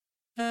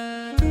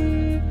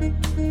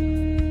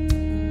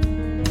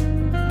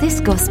This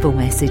gospel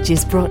message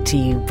is brought to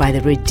you by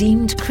the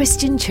Redeemed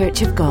Christian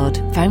Church of God,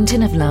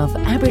 Fountain of Love,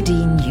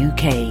 Aberdeen,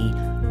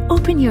 UK.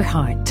 Open your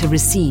heart to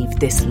receive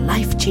this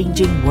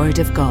life-changing Word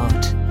of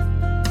God.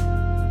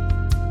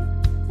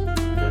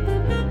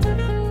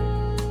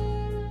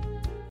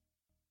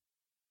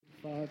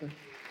 Father,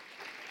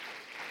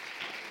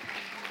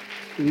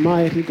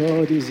 mighty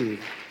God is He.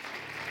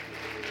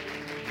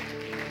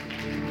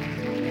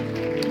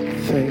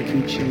 Thank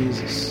you,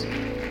 Jesus.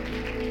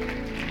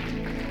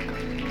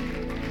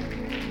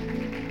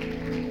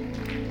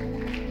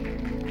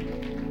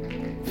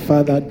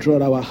 Father, draw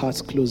our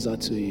hearts closer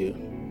to you.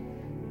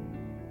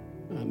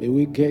 And may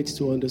we get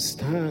to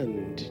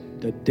understand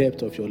the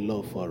depth of your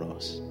love for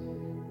us.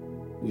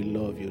 We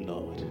love you,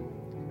 Lord.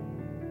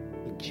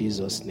 In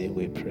Jesus' name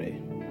we pray.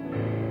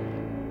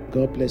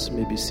 God bless you.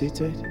 May be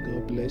seated.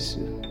 God bless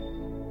you.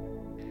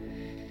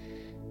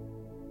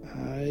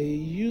 I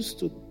used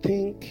to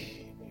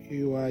think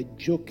you are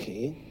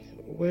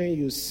joking when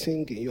you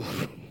sing in your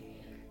room.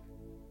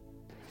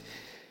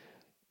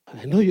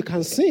 I know you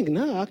can sing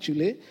now,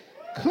 actually.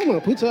 Come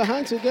on, put your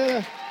hands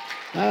together.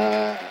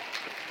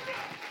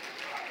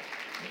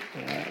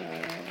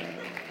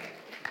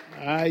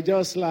 I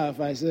just laugh.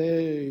 I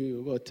say,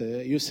 but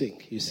you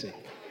sing.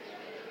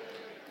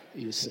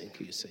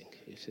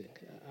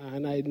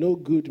 And I know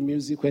good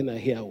music when I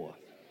hear one.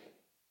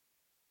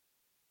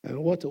 And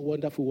what a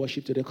wonderful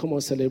worship today. Come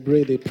on,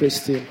 celebrate the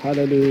praise team.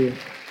 Hallelujah.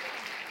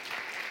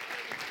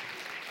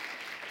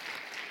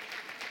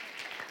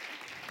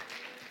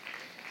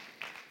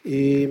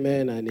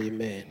 Amen and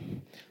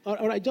amen.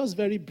 All right, just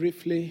very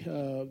briefly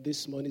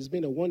this morning. It's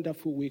been a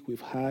wonderful week we've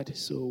had,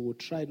 so we'll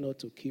try not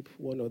to keep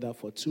one another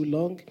for too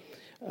long.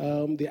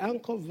 The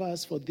anchor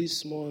verse for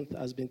this month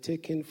has been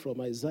taken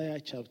from Isaiah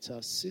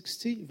chapter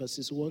 60,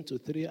 verses 1 to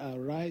 3.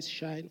 Arise,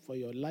 shine, for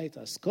your light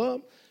has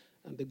come,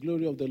 and the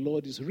glory of the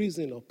Lord is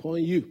risen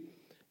upon you.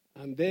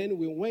 And then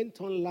we went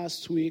on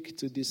last week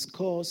to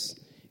discuss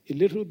a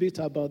little bit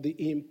about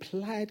the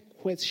implied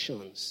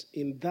questions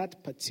in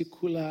that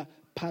particular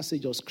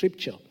passage of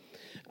scripture.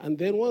 And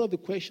then one of the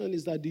questions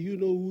is that, do you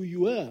know who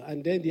you are?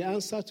 And then the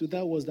answer to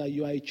that was that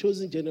you are a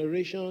chosen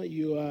generation,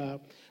 you are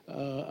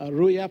a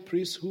royal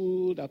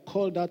priesthood, that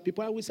called out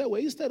people. And we said,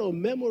 well, instead of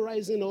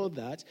memorizing all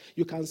that,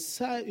 you can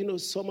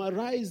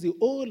summarize the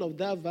whole of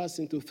that verse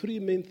into three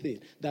main things.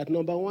 That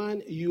number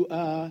one, you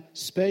are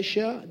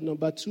special.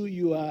 Number two,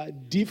 you are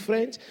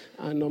different.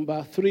 And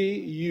number three,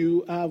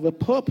 you have a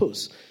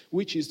purpose,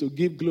 which is to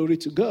give glory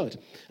to God.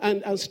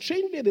 And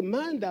strangely, the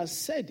man that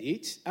said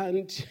it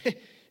and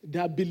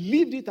that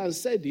believed it and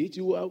said it,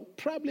 you will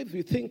probably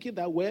be thinking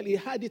that, well, he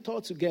had it all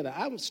together.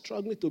 I'm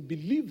struggling to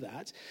believe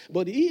that.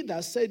 But he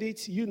that said it,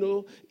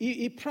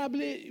 he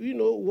probably,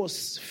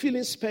 was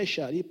feeling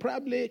special. He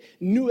probably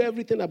knew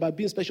everything about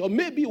being special. Or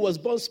maybe he was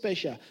born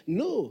special.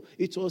 No,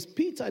 it was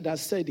Peter that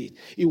said it.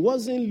 He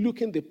wasn't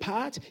looking the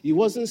part. He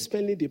wasn't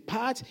spelling the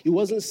part. He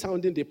wasn't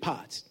sounding the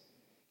part.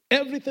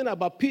 Everything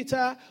about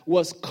Peter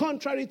was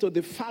contrary to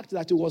the fact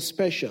that he was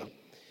special.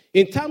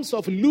 In terms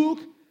of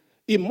Luke,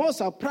 he must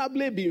have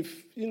probably been,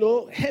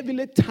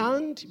 heavily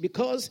tanned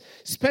because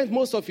spent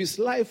most of his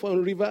life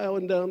on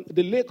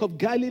the Lake of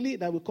Galilee,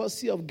 that we call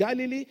Sea of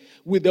Galilee,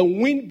 with the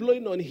wind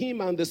blowing on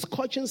him and the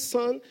scorching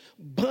sun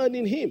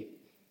burning him.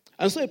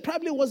 And so he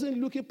probably wasn't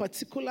looking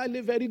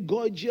particularly very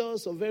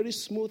gorgeous or very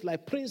smooth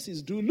like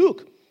princes do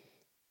look.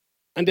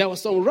 And there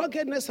was some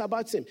ruggedness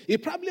about him. He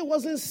probably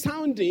wasn't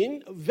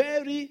sounding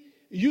very,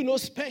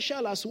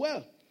 special as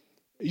well.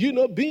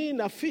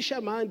 Being a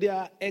fisherman, they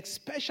are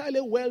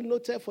especially well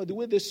noted for the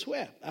way they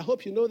swear. I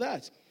hope you know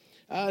that.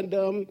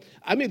 And,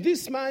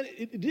 this man,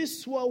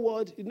 this swear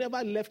word, it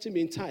never left him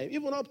in time.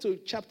 Even up to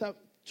chapter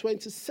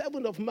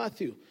 27 of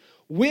Matthew,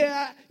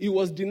 where he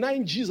was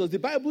denying Jesus. The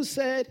Bible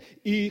said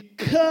he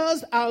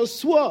cursed and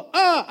swore.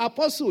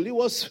 Apostle, he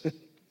was...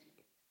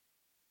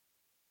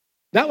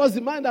 That was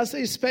the man that said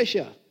he's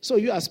special. So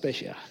you are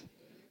special.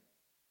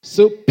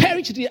 So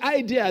perish the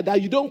idea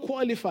that you don't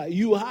qualify.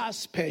 You are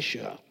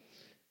special.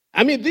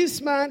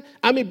 This man,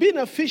 being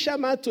a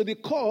fisherman to the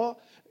core,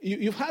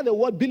 you've heard the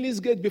word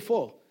Billingsgate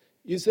before.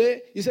 You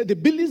said the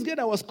Billingsgate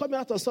that was coming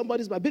out of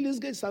somebody's mouth.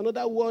 Billingsgate is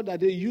another word that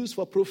they use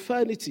for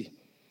profanity.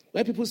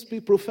 When people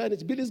speak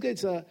profanity, Billingsgate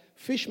is a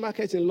fish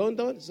market in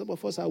London. Some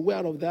of us are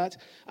aware of that.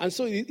 And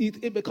so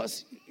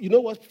because you know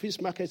what fish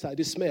markets are,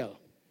 they smell.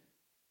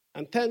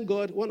 And thank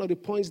God, one of the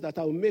points that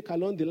I will make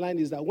along the line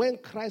is that when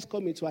Christ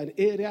comes into an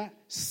area,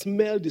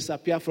 smell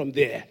disappear from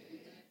there.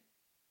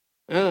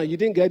 You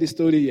didn't get the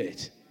story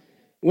yet.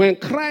 When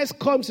Christ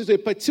comes into a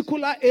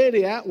particular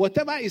area,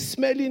 whatever is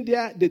smelling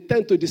there, they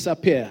tend to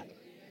disappear.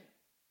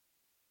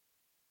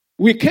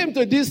 We came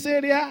to this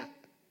area,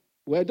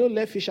 well, don't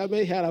let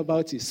fishermen hear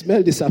about it.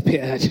 Smell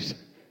disappeared.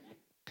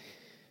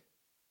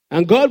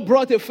 And God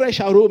brought a fresh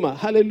aroma.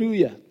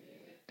 Hallelujah.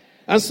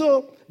 And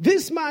so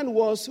this man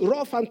was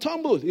rough and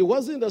tumbled. He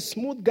wasn't the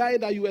smooth guy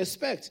that you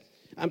expect.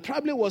 and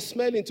probably was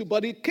smelling too,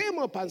 but he came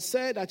up and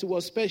said that it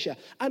was special.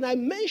 And I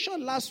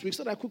mentioned last week,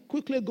 so that I could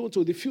quickly go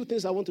to the few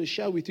things I want to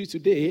share with you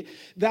today,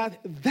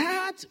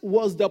 that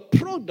was the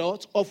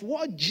product of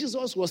what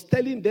Jesus was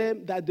telling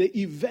them that they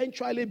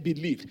eventually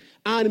believed.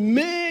 And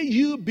may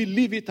you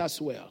believe it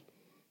as well.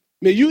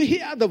 May you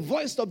hear the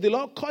voice of the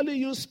Lord calling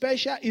you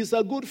special. He's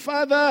a good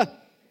Father.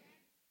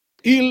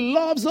 He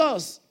loves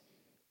us,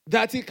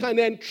 that he can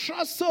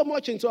entrust so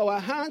much into our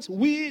hands,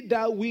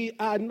 that we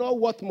are not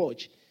worth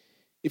much.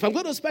 If I'm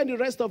going to spend the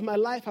rest of my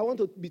life, I want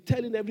to be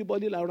telling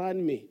everybody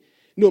around me,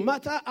 no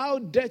matter how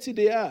dirty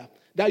they are,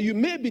 that you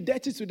may be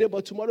dirty today,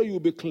 but tomorrow you will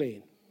be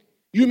clean.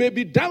 You may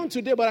be down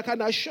today, but I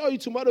can assure you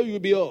tomorrow you will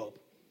be up.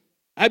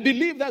 I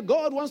believe that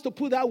God wants to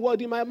put that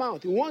word in my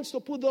mouth. He wants to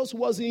put those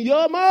words in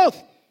your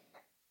mouth.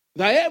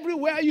 That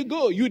everywhere you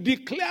go, you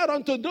declare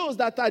unto those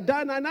that are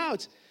down and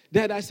out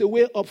that there's a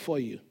way up for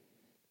you.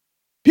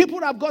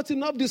 People have got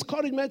enough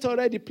discouragement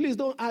already. Please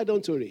don't add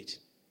on to it.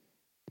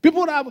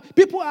 People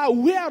are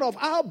aware of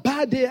how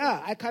bad they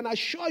are. I can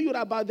assure you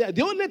about that.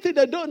 The only thing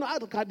they don't know how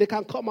they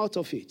can come out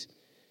of it.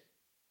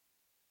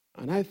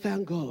 And I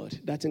thank God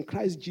that in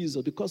Christ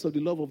Jesus, because of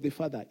the love of the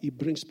Father, he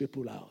brings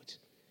people out.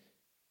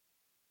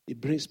 He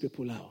brings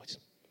people out.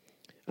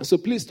 And so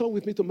please turn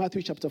with me to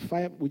Matthew chapter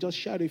 5. We just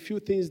shared a few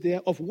things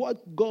there of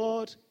what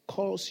God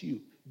calls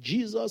you.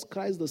 Jesus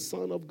Christ, the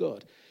Son of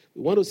God.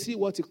 We want to see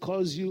what he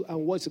calls you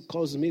and what he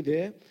calls me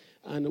there.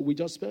 And we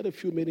just spend a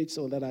few minutes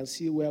on that and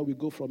see where we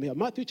go from here.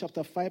 Matthew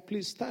chapter 5,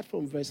 please start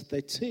from verse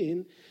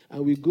 13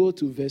 and we go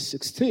to verse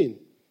 16.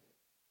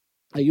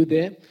 Are you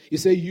there? He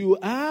said, you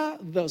are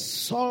the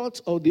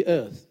salt of the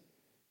earth.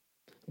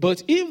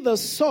 But if the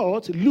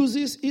salt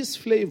loses its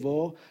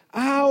flavor,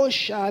 how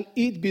shall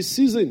it be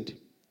seasoned?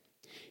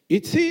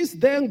 It is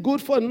then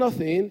good for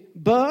nothing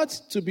but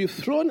to be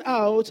thrown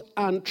out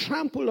and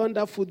trampled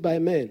underfoot by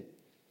men.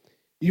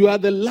 You are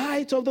the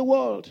light of the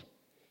world.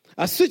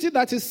 A city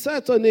that is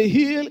set on a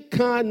hill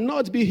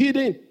cannot be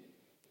hidden.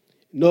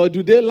 Nor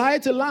do they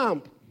light a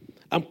lamp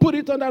and put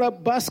it under a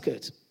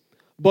basket,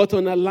 but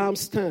on a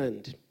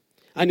lampstand.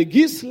 And it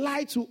gives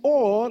light to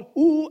all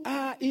who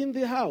are in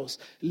the house.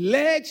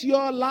 Let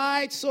your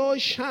light so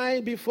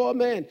shine before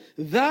men,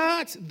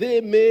 that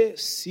they may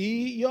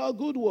see your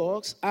good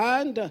works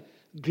and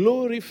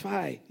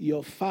glorify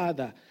your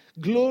Father.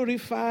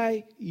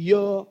 Glorify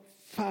your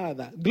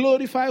Father.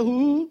 Glorify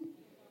who?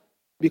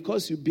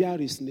 Because you bear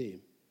his name.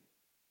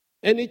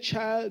 Any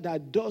child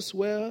that does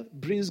well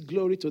brings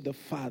glory to the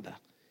Father,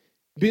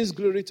 brings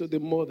glory to the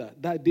Mother,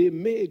 that they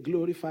may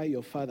glorify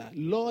your Father.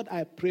 Lord,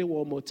 I pray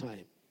one more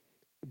time.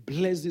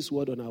 Bless this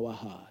word on our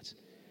hearts.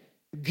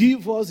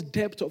 Give us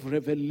depth of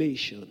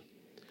revelation.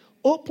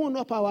 Open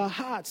up our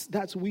hearts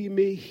that we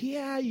may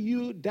hear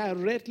you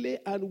directly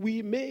and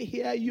we may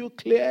hear you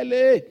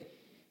clearly.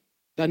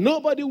 That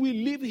nobody will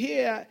live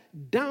here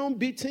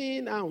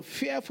downbeaten and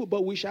fearful,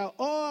 but we shall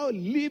all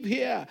live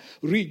here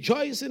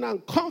rejoicing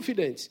and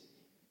confident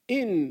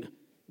in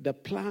the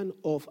plan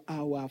of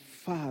our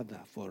Father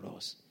for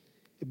us.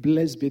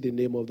 Blessed be the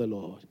name of the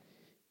Lord.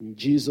 In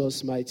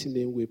Jesus' mighty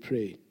name we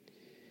pray.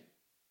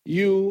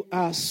 You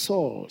are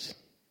salt.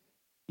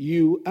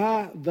 You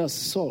are the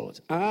salt,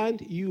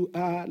 and you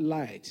are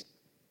light.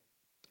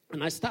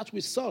 And I start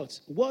with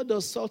salt. What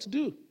does salt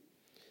do?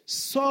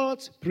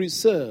 Salt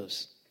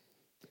preserves.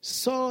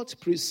 Salt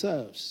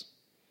preserves.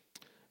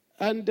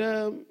 And,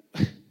 that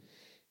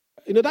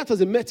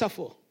was a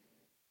metaphor.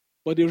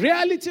 But the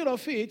reality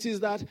of it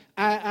is that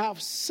I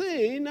have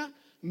seen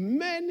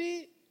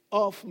many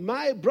of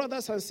my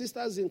brothers and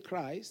sisters in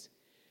Christ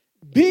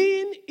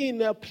being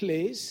in a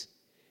place,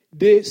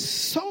 they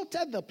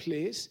salted the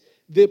place,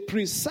 they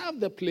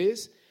preserved the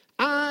place,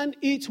 and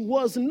it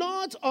was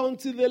not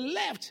until they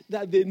left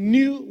that they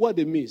knew what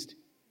they missed.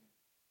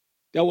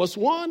 There was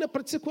a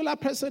particular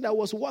person that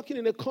was working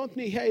in a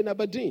company here in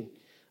Aberdeen.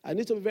 I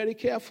need to be very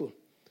careful.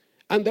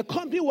 And the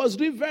company was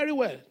doing very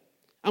well.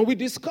 And we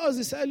discussed,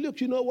 he said, look,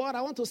 you know what,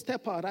 I want to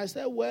step out. I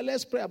said, well,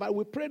 let's pray. But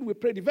we prayed.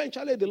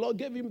 Eventually, the Lord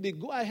gave him the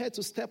go-ahead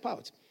to step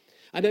out.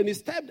 And then he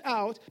stepped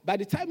out. By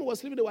the time he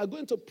was leaving, they were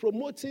going to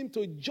promote him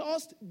to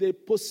just the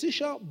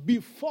position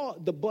before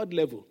the board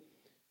level.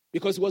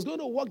 Because he was going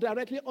to work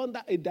directly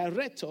under a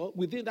director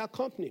within that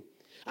company.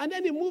 And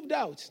then he moved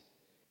out.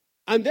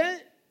 And then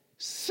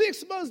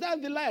 6 months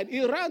down the line,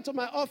 he ran to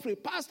my offering.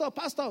 Pastor,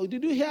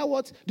 did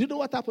you know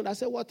what happened? I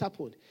said, what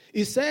happened?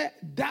 He said,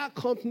 that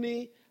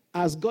company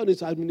has gone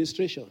into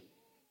administration.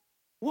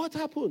 What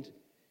happened?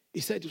 He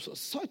said it was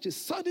such a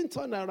sudden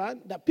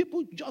turnaround that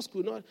people just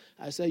could not.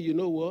 I said, you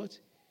know what?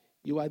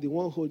 You are the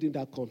one holding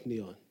that company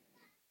on.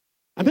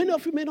 And many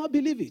of you may not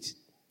believe it.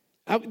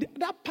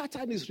 That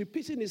pattern is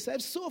repeating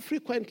itself so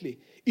frequently.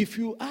 If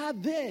you are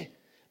there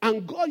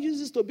and God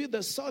uses to be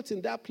the salt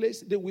in that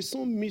place, they will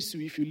soon miss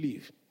you if you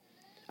leave.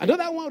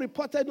 Another one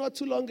reported not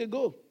too long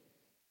ago.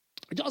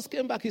 Just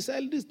came back. He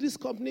said, this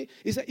company,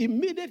 he said,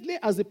 immediately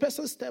as the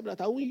person stepped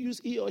out, I won't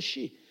use he or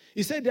she.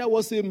 He said there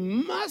was a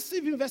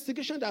massive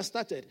investigation that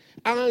started.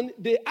 And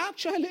they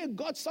actually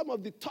got some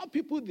of the top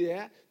people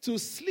there to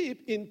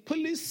sleep in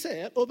police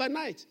cell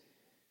overnight.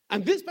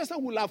 And this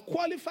person will have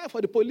qualified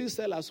for the police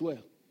cell as well.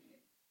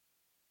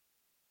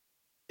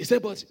 He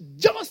said, but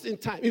just in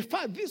time. In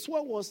fact, this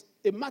one was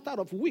a matter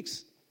of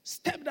weeks.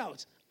 Stepped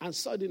out, and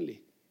suddenly,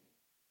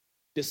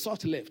 the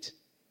salt left.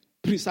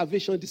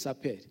 Preservation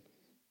disappeared.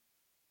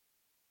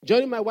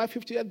 During my wife's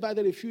 50th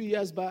birthday a few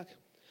years back,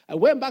 I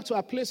went back to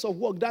our place of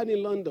work down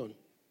in London,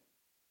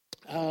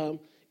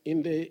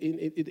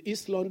 in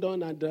East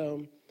London, and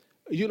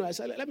I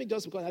said, let me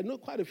just, because I know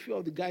quite a few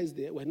of the guys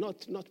there, well,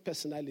 not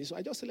personally, so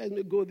I just said, let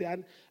me go there,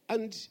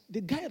 and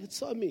the guy that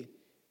saw me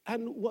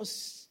and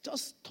was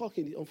just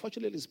talking.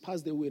 Unfortunately, he's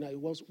passed away, and I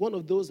was one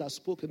of those that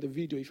spoke in the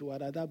video if you were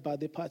at that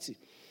birthday party.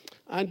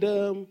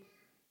 And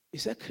he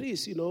said,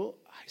 Chris, I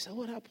said,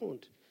 what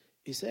happened?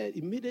 He said,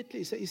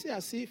 immediately, he said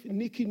as if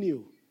Nikki knew.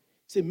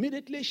 He said,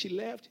 immediately she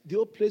left, the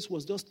whole place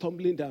was just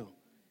tumbling down.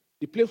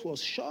 The place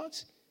was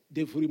shut.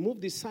 They've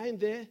removed the sign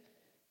there.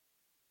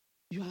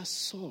 You are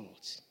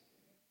salt.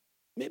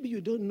 Maybe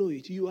you don't know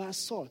it. You are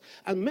salt.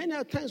 And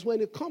many times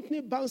when a company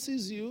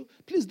bounces you,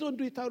 please don't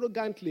do it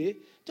arrogantly.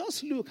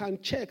 Just look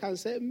and check and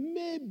say,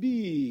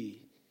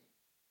 maybe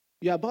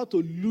you're about to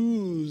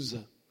lose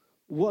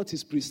what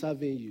is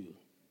preserving you.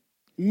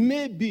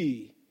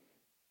 Maybe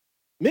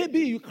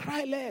you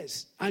cry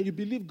less and you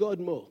believe God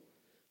more.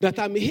 That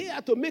I'm here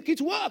to make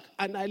it work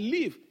and I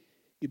leave.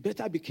 You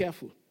better be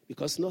careful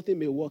because nothing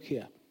may work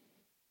here.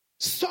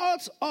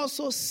 Salt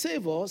also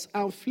savors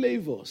and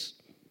flavors.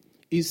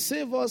 It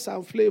savors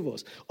and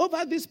flavors.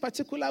 Over this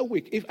particular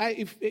week, if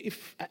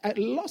I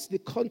lost the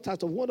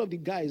contact of one of the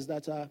guys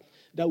that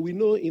we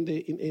know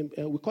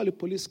we call it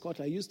Police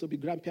Scotland. It used to be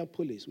Grampian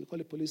Police. We call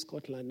it Police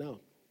Scotland now.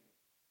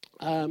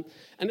 And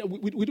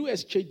we do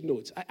exchange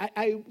notes.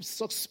 I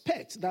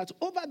suspect that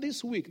over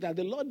this week that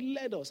the Lord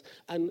led us,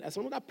 and as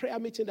another prayer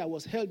meeting that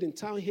was held in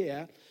town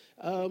here,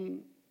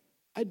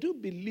 I do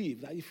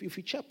believe that if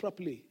we check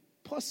properly,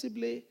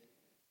 possibly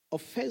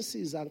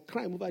offenses and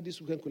crime over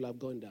this weekend could have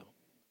gone down.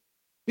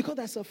 Because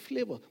that's a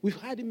flavor. We've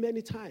had it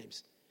many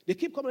times. They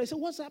keep coming and say,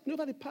 what's happening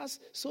over the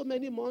past so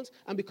many months?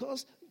 And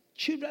because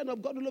children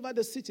of God all over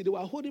the city, they were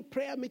holding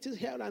prayer meetings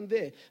here and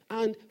there.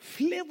 And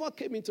flavor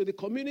came into the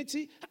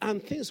community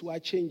and things were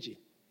changing.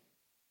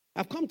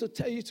 I've come to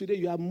tell you today,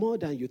 you are more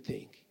than you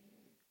think.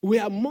 We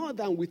are more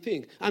than we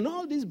think. And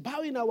all this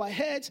bowing our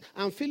heads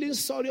and feeling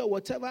sorry or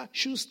whatever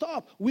should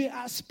stop. We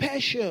are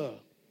special.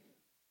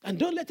 And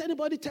don't let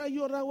anybody tell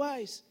you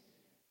otherwise.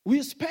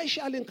 We're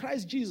special in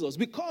Christ Jesus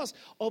because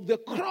of the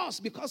cross,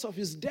 because of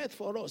his death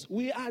for us.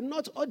 We are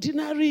not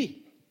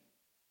ordinary.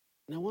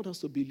 And I want us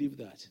to believe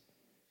that.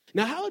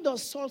 Now, how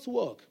does salt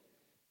work?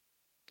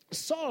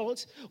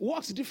 Salt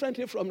works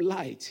differently from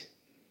light.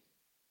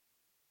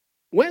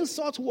 When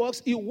salt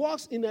works, it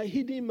works in a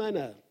hidden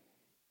manner.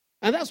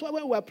 And that's why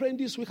when we were praying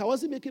this week, I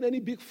wasn't making any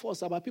big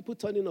fuss about people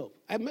turning up.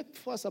 I made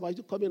fuss about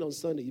you coming on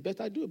Sunday. You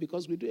better do it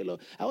because we do a lot.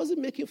 I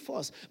wasn't making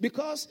fuss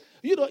because,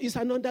 it's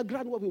an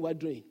underground what we were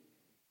doing.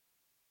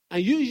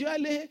 And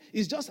usually,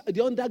 it's just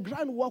the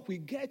underground work we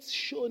get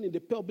shown in the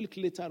public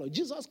later on.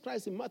 Jesus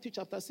Christ in Matthew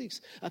chapter 6,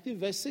 I think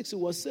verse 6, he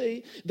was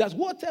saying that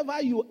whatever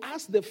you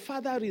ask the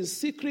Father in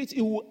secret,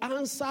 he will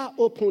answer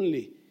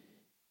openly.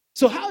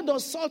 So how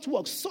does salt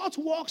work? Salt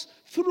works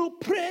through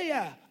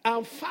prayer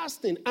and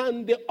fasting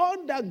and the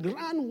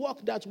underground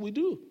work that we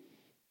do.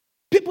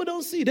 People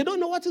don't see. They don't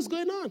know what is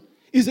going on.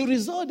 It's a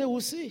result they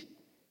will see.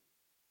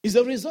 It's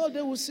a result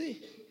they will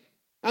see.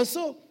 And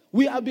so,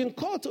 we have been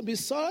called to be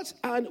salt,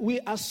 and we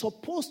are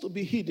supposed to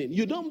be hidden.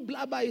 You don't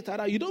blabber it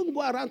around. You don't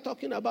go around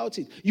talking about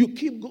it. You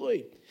keep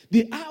going.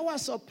 The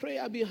hours of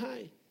prayer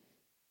behind.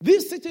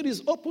 This city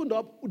is opened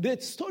up.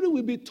 The story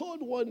will be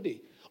told one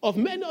day of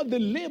many of the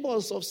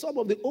labors of some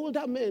of the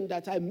older men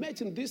that I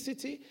met in this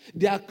city.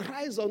 Their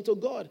cries unto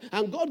God.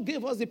 And God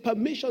gave us the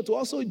permission to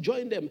also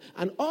join them.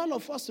 And all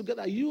of us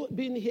together, you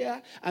being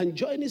here and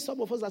joining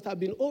some of us that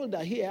have been older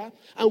here,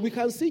 and we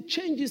can see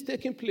changes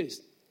taking place.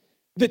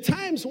 The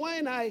times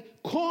when I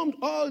combed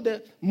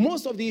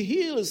most of the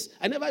hills,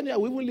 I never knew I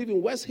would even live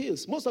in West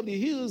Hills. Most of the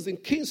hills in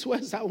Kings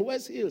West and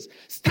West Hills,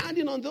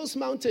 standing on those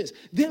mountains,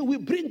 they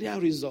will bring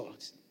their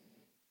results.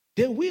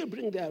 They will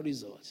bring their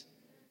results.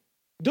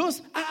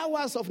 Those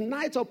hours of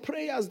night of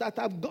prayers that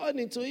have gone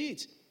into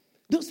it,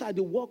 those are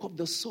the work of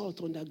the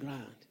salt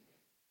underground.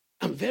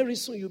 And very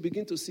soon you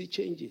begin to see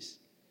changes.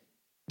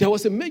 There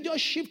was a major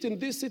shift in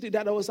this city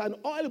that there was an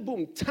oil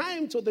boom,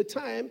 time to the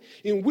time,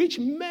 in which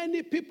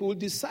many people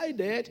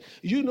decided,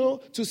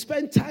 to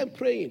spend time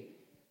praying.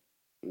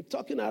 I'm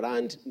talking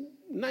around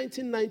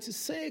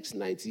 1996,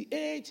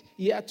 98,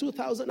 year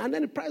 2000, and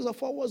then the price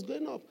of oil was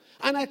going up.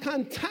 And I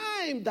can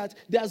time that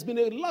there's been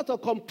a lot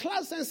of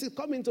complacency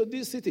coming to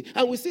this city,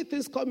 and we see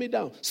things coming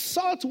down.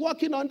 Salt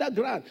working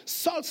underground.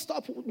 Salt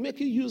stop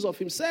making use of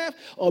himself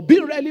or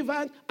being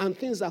relevant, and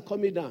things are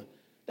coming down.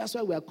 That's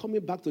why we are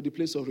coming back to the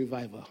place of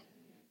revival.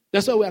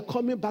 That's why we are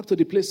coming back to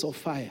the place of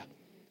fire.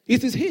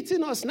 It is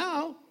hitting us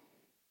now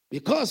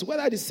because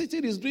whether the city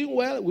is doing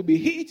well, we'll be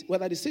hit.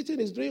 Whether the city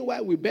is doing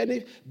well, we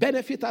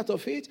benefit out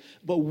of it.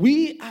 But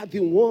we are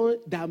the one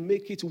that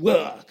make it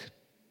work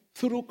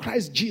through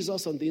Christ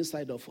Jesus on the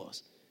inside of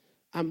us.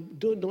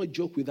 Do not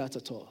joke with that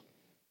at all.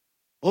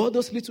 All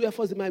those little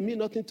efforts, they might mean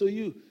nothing to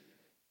you.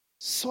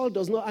 Salt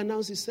does not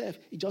announce itself.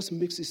 It just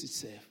mixes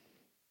itself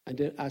and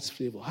then adds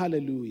flavor.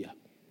 Hallelujah.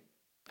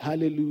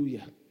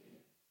 Hallelujah.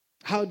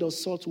 How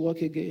does salt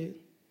work again?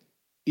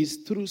 It's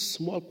through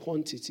small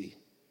quantity.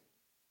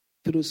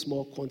 Through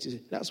small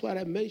quantity. That's why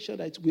I mentioned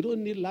that we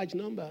don't need large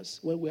numbers.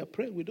 When we are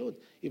praying, we don't.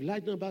 If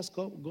large numbers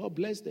come, God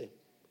bless them.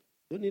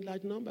 Don't need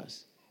large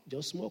numbers.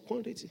 Just small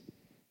quantity.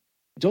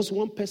 Just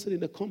one person in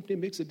the company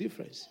makes a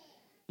difference.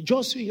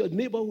 Just in your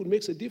neighborhood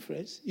makes a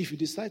difference if you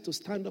decide to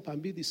stand up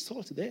and be the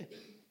salt there.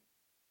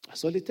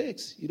 That's all it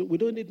takes. We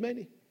don't need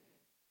many.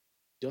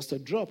 Just a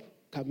drop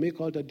can make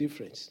all the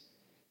difference.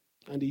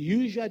 And the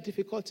usual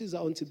difficulties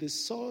are until the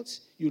salt,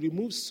 you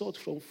remove salt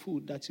from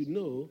food that you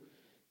know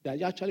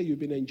that actually you've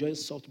been enjoying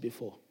salt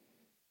before.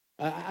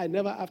 I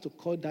never have to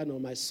cut down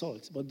on my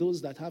salt, but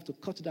those that have to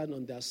cut down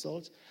on their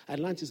salt, I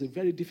learned it's a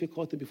very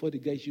difficult thing before they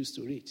get used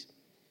to it.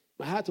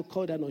 I had to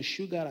cut down on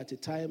sugar at a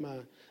time.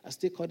 I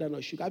still cut down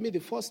on sugar. The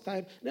first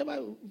time,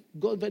 never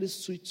got very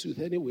sweet tooth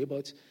anyway,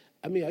 but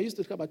I used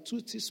to take about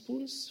 2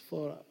 teaspoons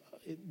for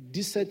a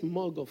decent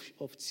mug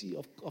of tea,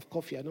 of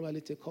coffee. I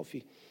normally take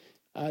coffee.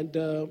 And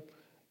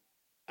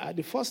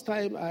the first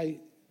time I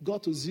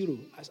got to 0,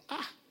 I said,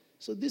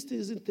 so this thing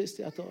isn't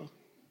tasty at all.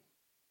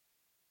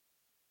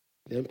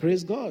 Then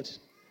praise God.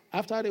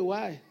 After a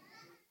while,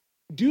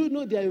 do you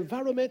know their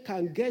environment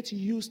can get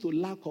used to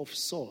lack of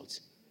salt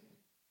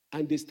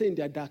and they stay in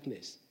their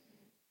darkness?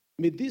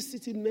 May this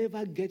city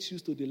never get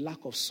used to the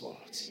lack of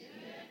salt.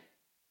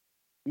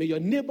 May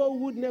your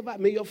neighborhood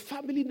may your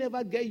family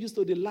never get used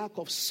to the lack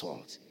of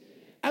salt.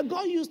 I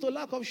got used to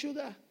lack of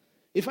sugar.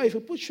 If you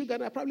put sugar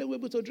in, I probably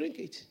won't be able to drink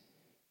it.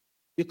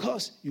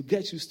 Because you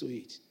get used to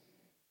it.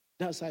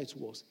 That's how it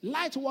works.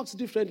 Light works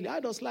differently. How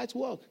does light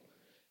work?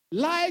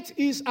 Light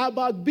is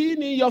about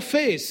being in your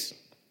face.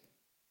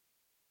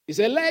 He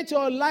said, let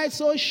your light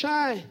so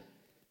shine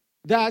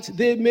that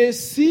they may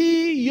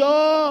see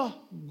your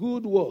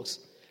good works.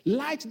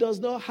 Light does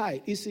not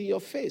hide. It's in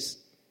your face.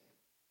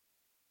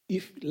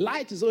 If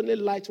light is only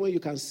light when you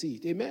can see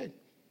it. Amen.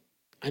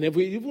 And if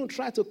we even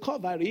try to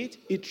cover it,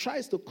 it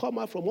tries to come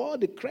out from all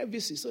the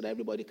crevices so that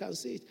everybody can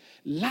see it.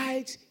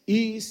 Light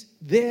is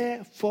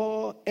there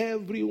for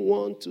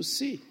everyone to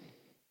see.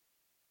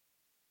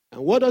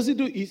 And what does it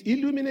do? It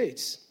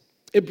illuminates.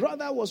 A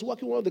brother was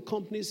working one of the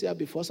companies here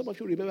before. Some of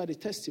you remember the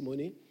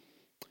testimony.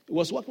 He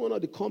was working one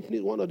of the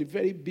companies, one of the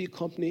very big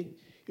company.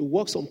 He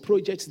works on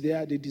projects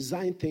there. They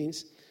design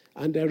things.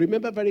 And I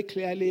remember very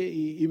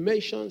clearly, he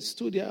mentioned,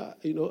 stood there,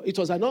 it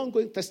was an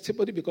ongoing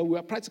testimony because we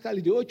were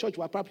practically, the whole church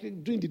were practically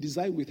doing the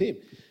design with him.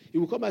 He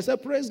would come and say,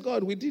 praise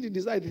God, we did the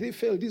design, they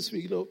failed this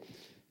week,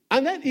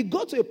 And then it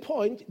got to a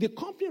point, the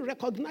company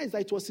recognized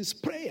that it was his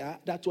prayer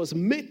that was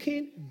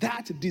making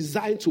that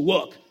design to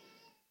work.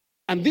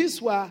 And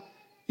these were,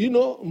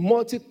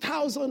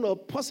 multi-thousand or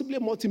possibly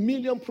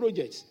multi-million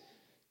projects.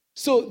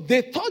 So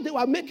they thought they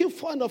were making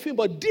fun of him,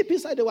 but deep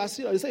inside they were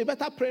serious. They said, you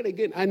better pray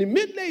again. And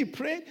immediately he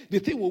prayed, the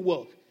thing will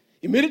work.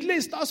 Immediately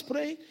he starts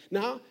praying.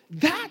 Now,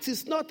 that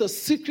is not a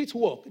secret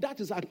work. That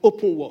is an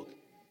open work.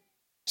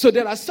 So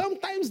there are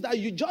some times that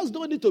you just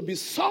don't need to be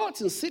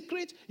salt in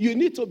secret. You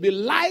need to be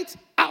light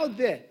out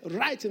there,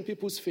 right in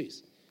people's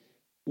face.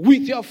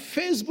 With your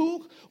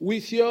Facebook,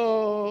 with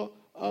your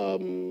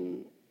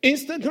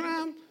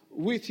Instagram,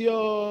 with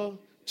your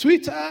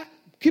Twitter.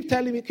 Keep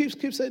telling me,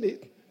 keep saying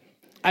it.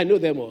 I know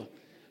them all.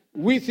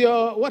 With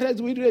your, what else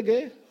do we do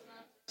again?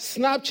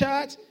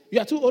 Snapchat. You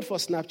are too old for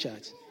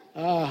Snapchat.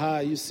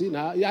 You see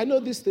now. Yeah, I know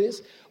these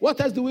things.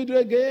 What else do we do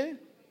again?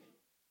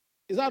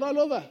 Is that all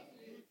over?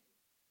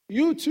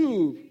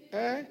 YouTube.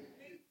 I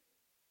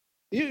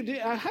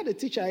had a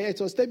teacher here.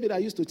 It was Debbie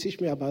that used to teach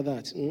me about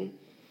that.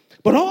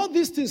 But all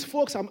these things,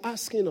 folks, I'm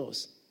asking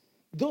us.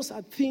 Those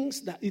are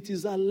things that it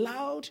is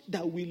allowed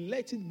that we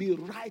let it be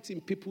right in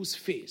people's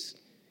face.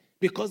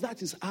 Because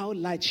that is how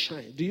light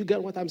shines. Do you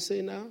get what I'm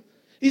saying now?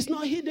 It's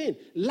not hidden.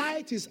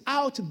 Light is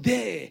out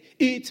there.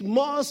 It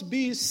must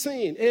be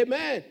seen.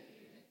 Amen.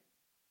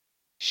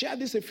 Shared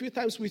this a few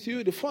times with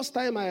you. The first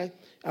time I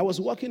was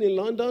working in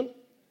London,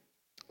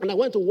 and I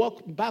went to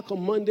walk back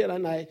on Monday,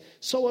 and I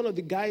saw one of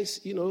the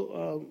guys,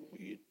 on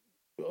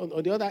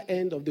the other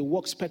end of the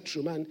work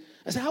spectrum. And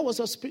I said, how was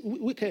your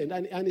weekend?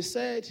 And he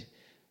said,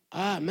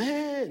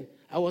 man,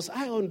 I was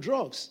high on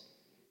drugs.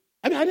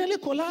 I nearly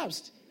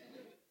collapsed.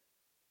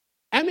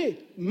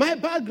 My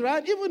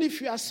background, even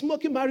if you are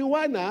smoking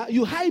marijuana,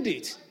 you hide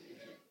it.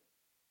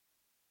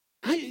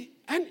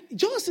 And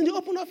just in the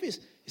open office,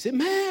 he said,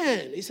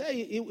 man, he said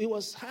he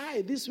was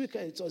high this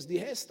weekend. It was the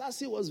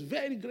ecstasy was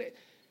very great.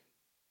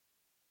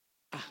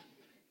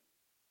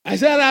 I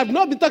said, I've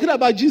not been talking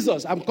about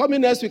Jesus. I'm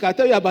coming next week. I'll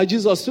tell you about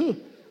Jesus too.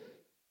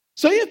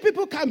 So if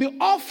people can be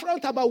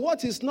upfront about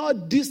what is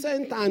not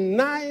decent and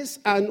nice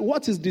and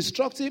what is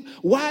destructive,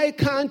 why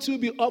can't you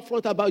be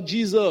upfront about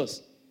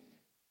Jesus?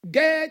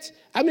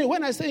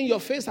 When I say in your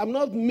face, I'm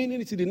not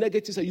meaning it in the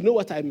negative, so you know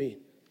what I mean.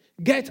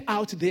 Get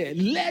out there.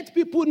 Let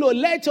people know.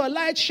 Let your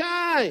light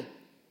shine.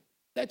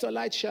 Let your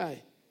light shine.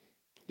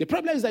 The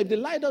problem is that if the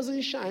light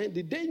doesn't shine,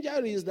 the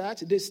danger is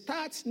that they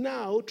start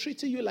now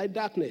treating you like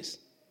darkness.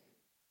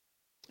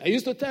 I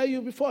used to tell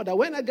you before that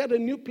when I get a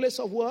new place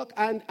of work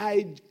and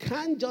I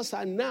can't just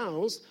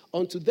announce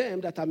unto them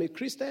that I'm a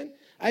Christian,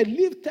 I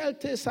leave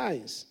telltale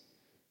signs.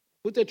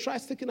 Put a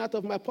trash sticking out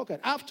of my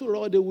pocket. After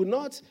all, they will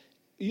not,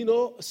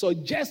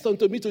 suggest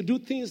unto me to do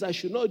things I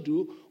should not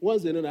do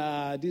once they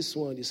know, this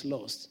one is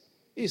lost.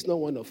 He's not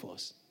one of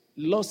us.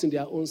 Lost in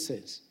their own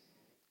sense.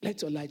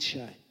 Let your light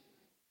shine.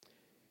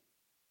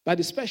 By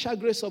the special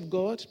grace of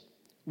God,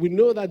 we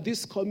know that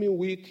this coming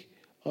week,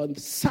 on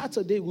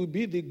Saturday, will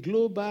be the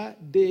Global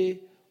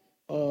Day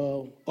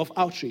of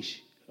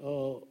Outreach.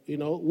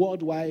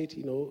 Worldwide,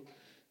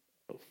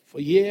 for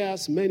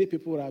years, many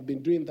people have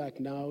been doing that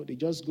now. They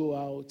just go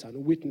out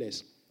and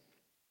witness.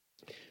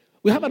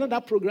 We have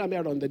another program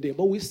here on the day,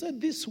 but we said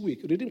this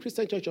week, Redeemed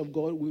Christian Church of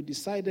God, we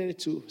decided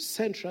to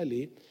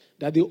centrally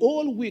that the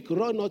whole week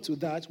run up to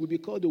that will be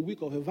called the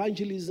week of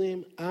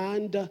evangelism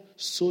and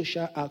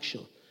social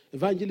action.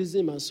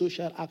 Evangelism and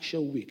Social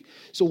Action Week.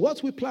 So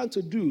what we plan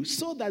to do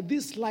so that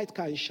this light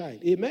can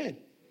shine. Amen.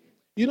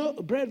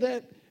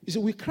 Brethren,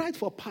 we cried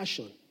for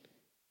passion.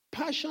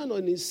 Passion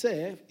in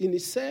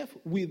itself,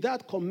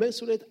 without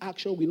commensurate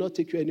action, will not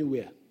take you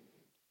anywhere.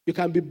 You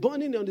can be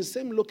burning on the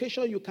same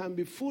location. You can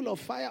be full of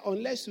fire.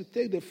 Unless you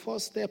take the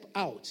first step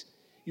out,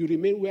 you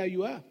remain where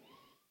you are.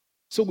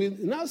 So we're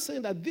now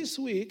saying that this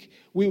week,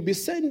 we'll be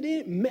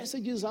sending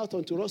messages out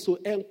unto us to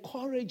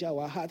encourage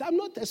our heart. I'm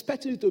not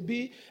expecting you to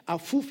be a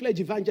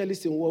full-fledged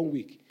evangelist in 1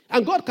 week.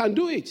 And God can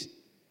do it.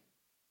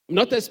 I'm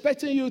not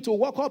expecting you to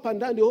walk up and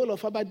down the whole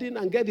of Aberdeen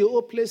and get the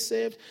whole place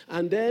saved,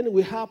 and then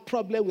we have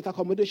problem with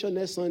accommodation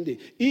next Sunday.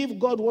 If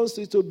God wants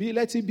it to be,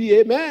 let it be.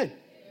 Amen.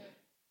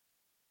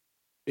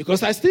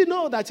 Because I still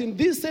know that in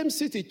this same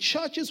city,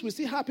 churches will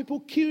still have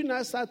people queuing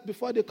outside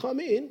before they come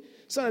in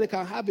so that they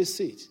can have a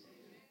seat.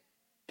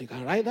 You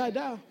can write that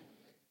down.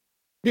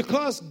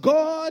 Because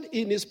God,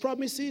 in his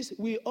promises,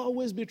 will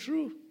always be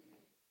true.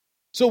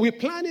 So we're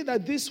planning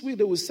that this week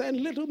they will send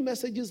little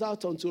messages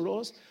out unto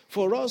us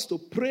for us to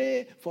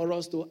pray, for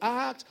us to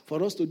act,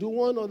 for us to do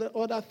one or the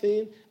other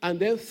thing. And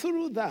then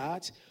through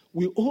that,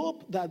 we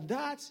hope that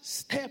that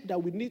step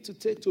that we need to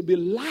take to be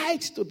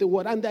light to the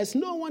world, and there's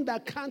no one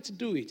that can't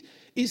do it.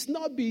 It's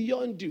not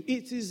beyond you.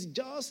 It is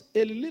just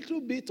a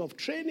little bit of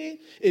training,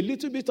 a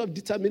little bit of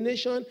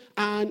determination,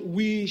 and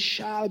we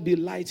shall be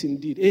light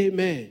indeed.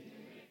 Amen.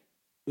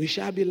 We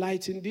shall be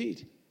light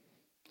indeed.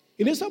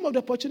 Some of the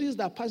opportunities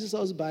that passes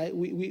us by,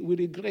 we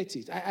regret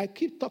it. I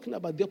keep talking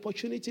about the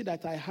opportunity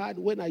that I had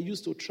when I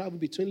used to travel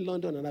between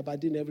London and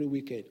Aberdeen every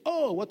weekend.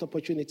 Oh, what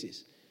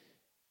opportunities.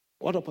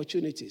 What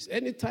opportunities.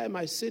 Anytime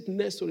I sit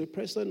next to a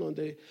person on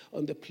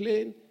the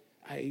plane,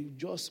 I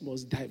just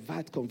must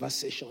divert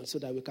conversation so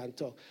that we can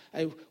talk.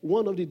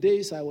 One of the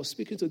days I was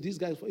speaking to these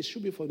guys, it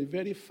should be from the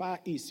very far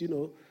east,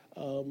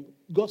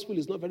 gospel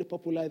is not very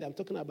popular. I'm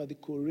talking about the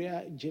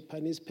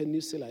Korea-Japanese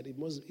peninsula. The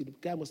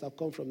guy must have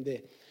come from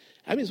there.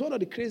 It's one of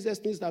the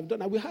craziest things that I've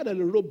done. And we had a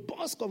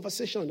robust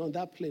conversation on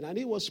that plane, and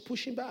he was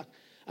pushing back.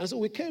 And so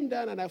we came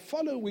down, and I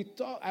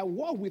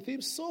walked with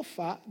him so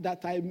far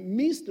that I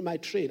missed my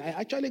train. I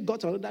actually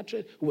got on that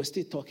train. We were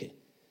still talking.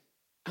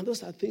 And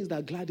those are things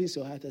that gladdens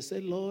your heart. I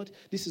said, Lord,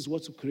 this is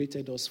what you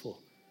created us for.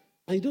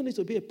 And you don't need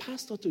to be a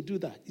pastor to do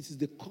that. It is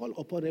the call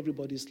upon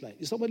everybody's life.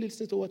 Is somebody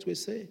listening to what we're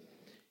saying?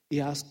 He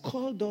has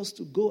called us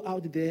to go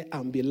out there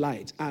and be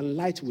light, and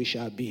light we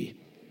shall be.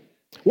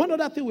 One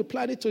other thing we're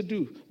planning to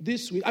do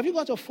this week. Have you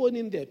got your phone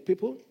in there,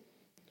 people?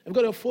 Have you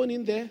got your phone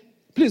in there?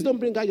 Please don't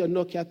bring out your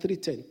Nokia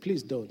 310.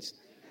 Please don't.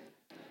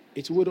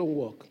 It wouldn't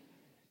work.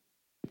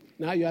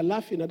 Now you are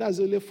laughing. Now that's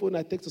the only phone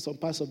I take to some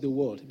parts of the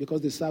world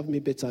because they serve me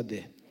better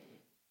there.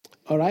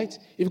 All right? If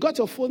you've got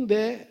your phone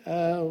there,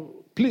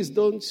 please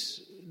don't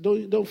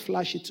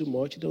flash it too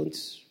much.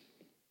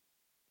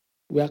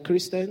 We are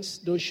Christians.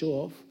 Don't show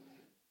off.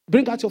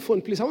 Bring out your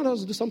phone, please. I want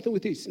us to do something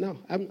with it now.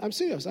 I'm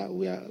serious.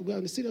 We are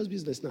in serious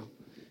business now.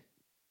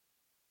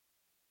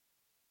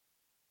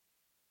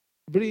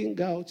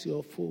 Bring out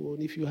your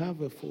phone if you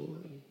have a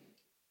phone.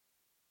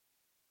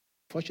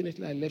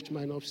 Fortunately, I left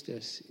mine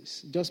upstairs.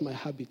 It's just my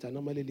habit. I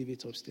normally leave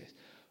it upstairs.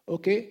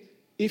 Okay?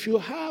 If you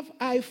have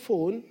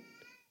iPhone,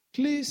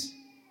 please,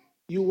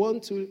 you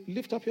want to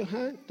lift up your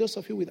hand. Those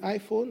of you with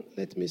iPhone,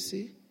 let me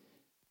see.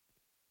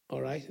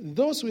 All right.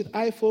 Those with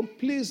iPhone,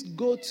 please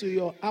go to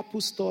your Apple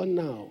Store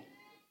now.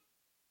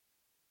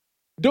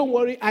 Don't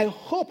worry. I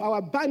hope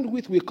our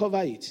bandwidth will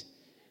cover it.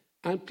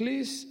 And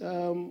please,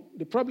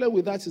 the problem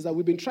with that is that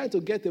we've been trying to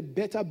get a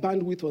better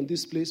bandwidth on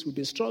this place. We've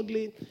been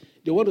struggling.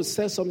 They want to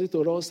sell something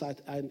to us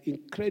at an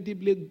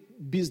incredibly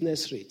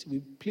business rate. We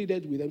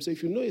pleaded with them. So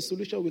if you know a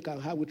solution we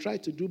can have, we try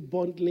to do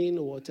bundling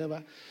or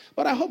whatever.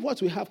 But I hope what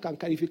we have can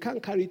carry. If you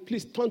can't carry it,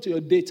 please turn to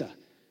your data.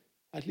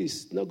 At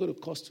least it's not going to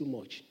cost too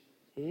much.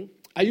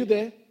 Are you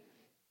there?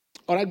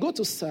 Or I go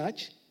to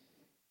search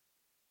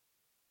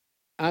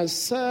and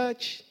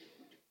search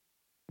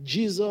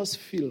Jesus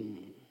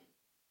film.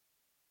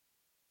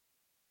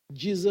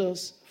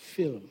 Jesus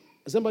film.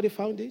 Has somebody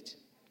found it?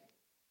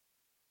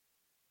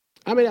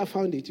 How many have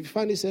found it? If you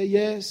found it, say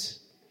yes.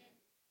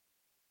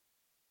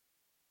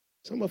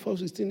 Some of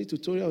us will still need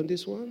tutorial on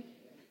this one.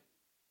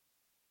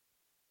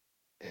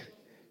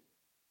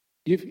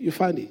 You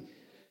found it?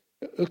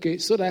 Okay,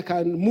 so that I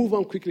can move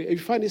on quickly. If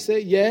you find it, say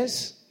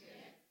yes.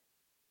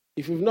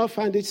 If you've not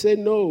found it, say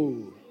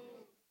no.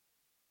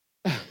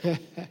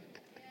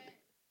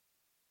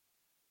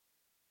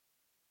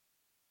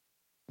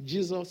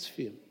 Jesus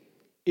film.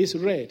 It's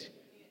red.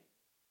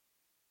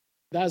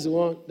 That's the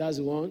one. That's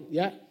the one.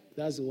 Yeah,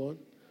 that's the one.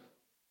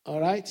 All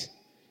right.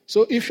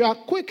 So if you are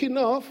quick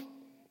enough,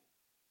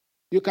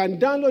 you can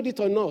download it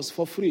on us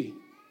for free.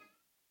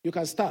 You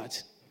can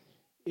start.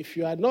 If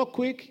you are not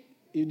quick,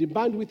 if the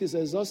bandwidth is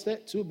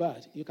exhausted, too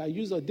bad. You can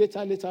use your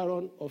data later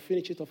on or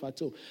finish it off at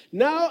home.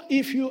 Now,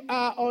 if you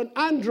are on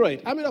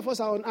Android, how many of us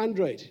are on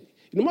Android?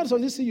 In the month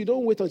of this thing, you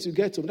don't wait until you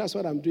get home. That's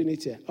what I'm doing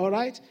it here. All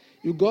right?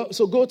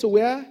 Go to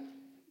where?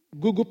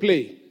 Google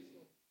Play.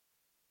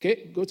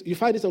 Okay? You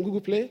find it on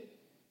Google Play?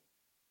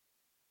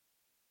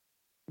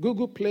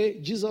 Google Play,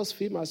 Jesus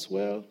film as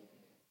well.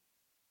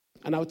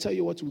 And I'll tell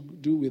you what we'll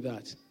do with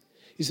that.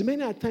 You see,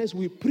 many times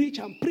we preach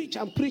and preach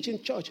and preach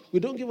in church. We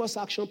don't give us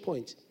action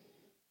point.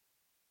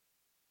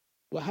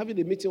 We were having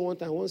a meeting one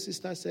time. One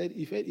sister said,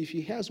 if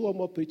he hears one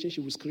more preaching,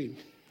 she will scream.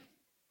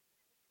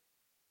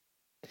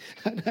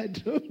 And I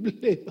don't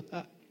blame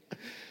her.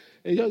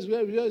 And just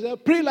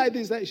pray like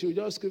this. She will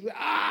just scream,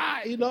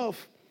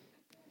 enough.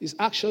 It's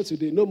action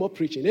today. No more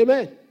preaching.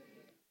 Amen.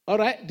 All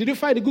right. Did you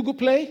find the Google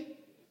Play?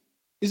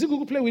 Is it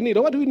Google Play we need?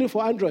 Or what do we need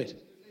for Android?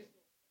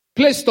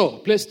 Play Store.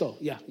 Play Store.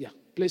 Yeah.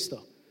 Play Store.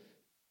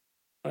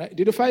 All right.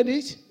 Did you find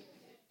it?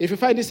 If you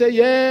find it, say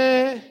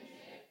yeah.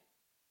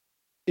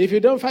 If you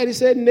don't find it,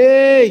 say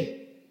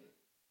nay.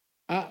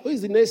 Who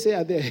is the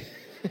naysayer there?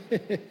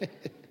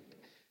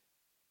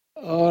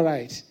 All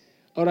right.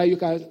 You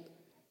can.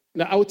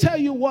 Now, I will tell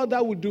you what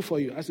that will do for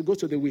you as you go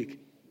to the week.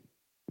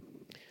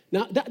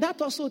 Now, that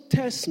also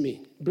tells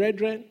me,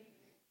 brethren,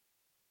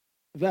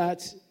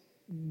 that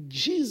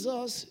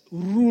Jesus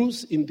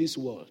rules in this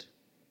world.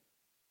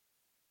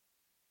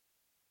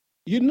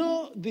 You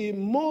know the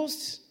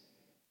most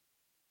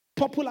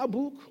popular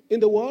book in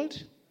the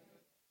world?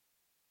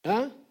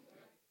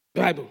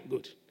 Bible,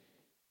 good.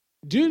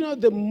 Do you know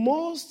the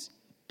most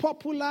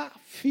popular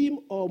film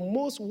or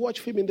most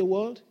watched film in the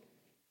world?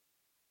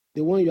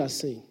 The one you are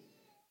seeing.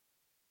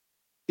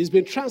 It's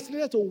been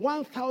translated to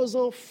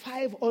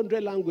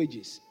 1,500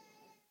 languages.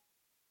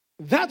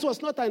 That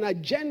was not an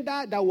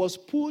agenda that was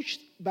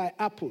pushed by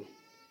Apple.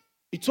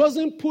 It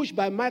wasn't pushed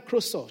by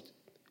Microsoft.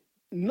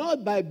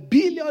 Not by a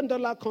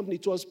billion-dollar company.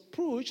 It was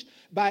pushed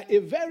by a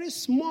very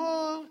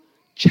small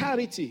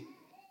charity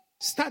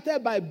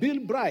started by Bill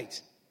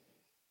Bright.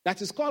 That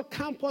is called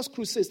Campus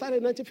Crusade, started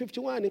in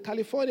 1951 in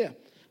California.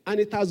 And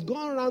it has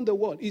gone around the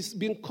world. It's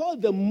been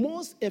called the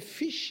most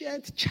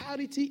efficient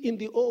charity in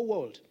the whole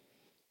world.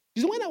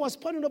 You see, when I was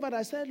pondering over it,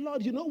 I said,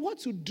 Lord, you know what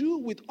to do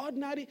with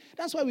ordinary?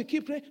 That's why we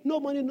keep praying, no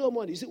money, no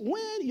money. You see,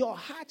 when your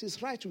heart is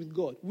right with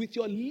God, with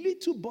your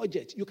little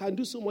budget, you can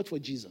do so much for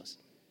Jesus.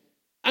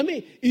 I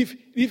mean,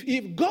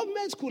 if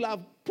governments could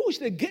have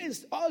pushed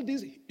against all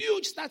these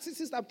huge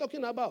statistics I'm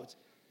talking about,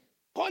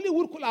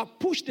 Hollywood could have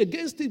pushed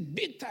against it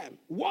big time.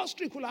 Wall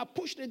Street could have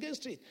pushed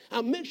against it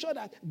and make sure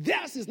that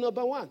theirs is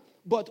number one.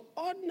 But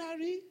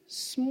ordinary,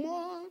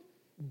 small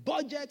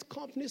budget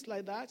companies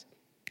like that,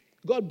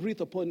 God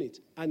breathed upon it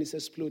and it's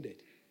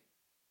exploded.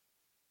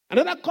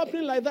 Another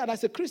company like that,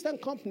 that's a Christian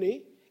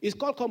company, is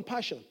called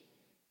Compassion.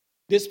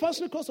 They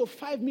sponsor close to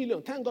 5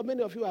 million. Thank God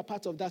many of you are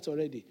part of that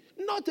already.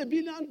 Not $1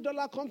 billion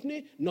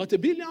company, not £1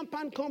 billion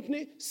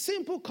company,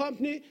 simple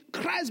company,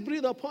 Christ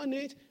breathed upon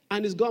it,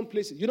 and it's gone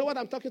places. You know what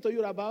I'm talking to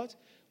you about?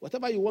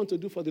 Whatever you want to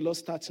do for the Lord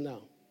starts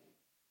now.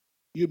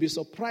 You'll be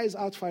surprised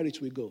how far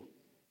it will go.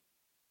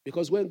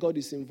 Because when God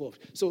is involved.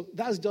 So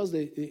that's just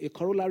a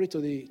corollary to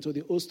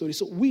the whole story.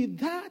 So with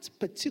that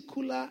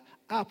particular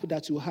app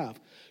that you have,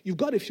 you've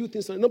got a few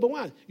things. Number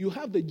one, you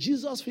have the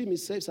Jesus film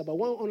itself. It's about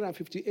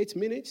 158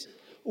 minutes.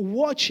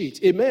 Watch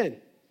it. Amen.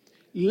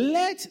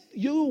 Let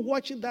you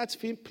watching that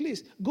film,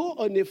 please go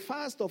on a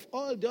fast of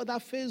all the other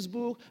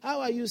Facebook. How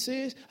are you,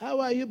 sis?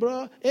 How are you,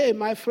 bro? Hey,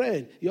 my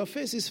friend, your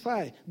face is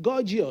fine.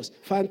 Gorgeous.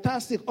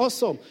 Fantastic.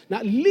 Awesome.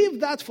 Now, leave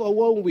that for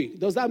 1 week.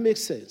 Does that make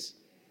sense?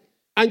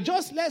 And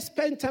just let's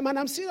spend time. And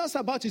I'm serious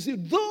about it. See,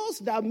 those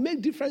that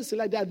make difference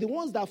like that are the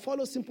ones that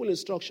follow simple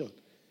instruction.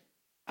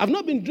 I've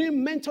not been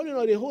doing mentoring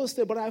on the whole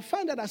state, but I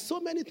find that there's so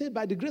many things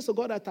by the grace of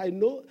God that I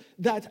know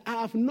that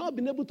I have not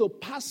been able to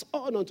pass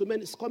on to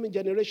many coming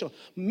generation.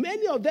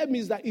 Many of them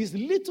is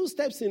little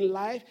steps in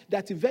life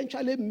that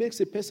eventually makes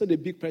a person a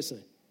big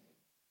person.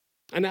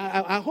 And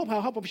I hope I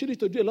have opportunity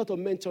to do a lot of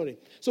mentoring.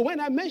 So when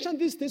I mention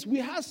these things, we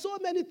have so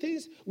many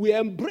things. We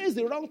embrace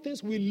the wrong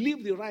things. We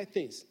leave the right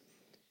things.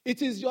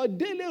 It is your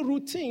daily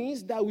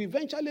routines that will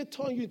eventually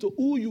turn you to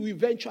who you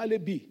eventually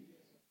be.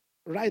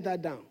 Write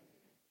that down.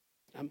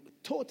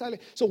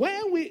 So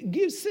when we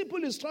give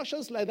simple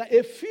instructions like that,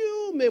 a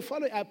few may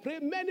follow it. I pray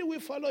many will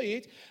follow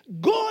it.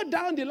 Go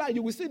down the line,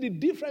 you will see the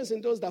difference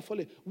in those that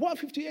follow it.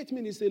 158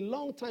 minutes is a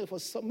long time for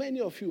so many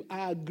of you.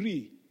 I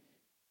agree.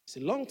 It's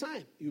a long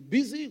time. You're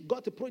busy, you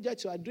got the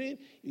project you are doing,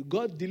 you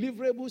got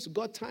deliverables, you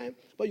got time,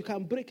 but you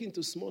can break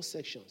into small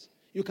sections.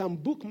 You can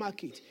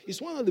bookmark it. It's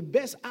one of the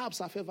best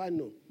apps I've ever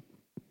known.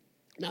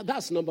 Now,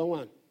 that's number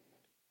one.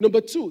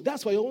 Number two,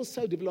 that's for your own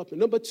self-development.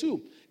 Number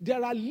two,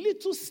 there are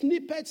little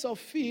snippets of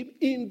film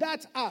in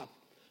that app.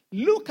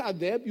 Look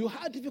at them. You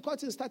have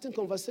difficulty in starting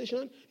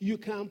conversation. You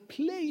can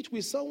play it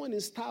with someone in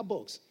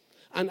Starbucks.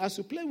 And as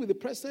you play with the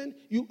person,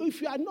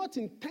 if you are not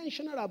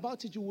intentional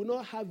about it, you will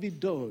not have it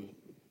done.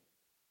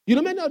 You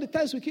know, many of the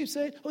times we keep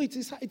saying,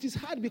 it is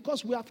hard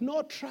because we have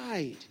not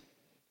tried.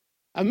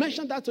 I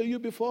mentioned that to you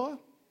before.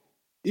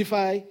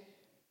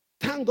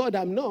 Thank God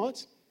I'm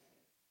not.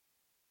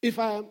 If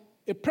I'm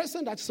a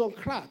person that's on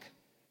crack,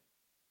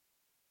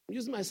 I'm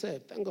using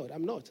myself, thank God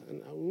I'm not,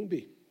 and I won't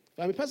be.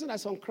 If I'm a person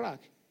that's on crack,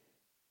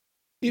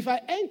 if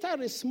I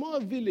enter a small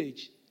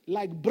village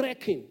like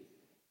Brecon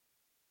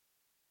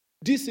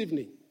this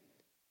evening,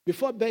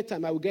 before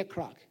bedtime, I will get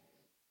crack.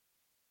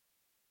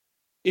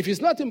 If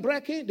it's not in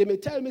Brecon, they may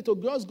tell me to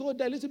just go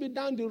there a little bit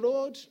down the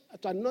road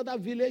to another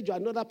village or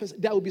another person.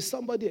 There will be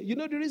somebody. You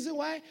know the reason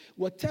why?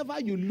 Whatever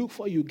you look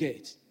for, you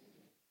get.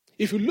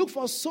 If you look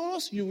for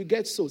souls, you will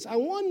get souls.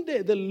 And one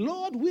day, the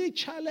Lord will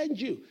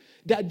challenge you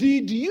that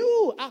did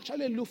you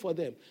actually look for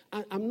them?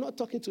 And I'm not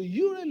talking to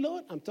you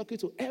alone. I'm talking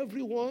to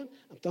everyone.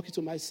 I'm talking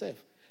to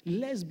myself.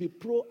 Let's be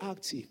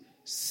proactive.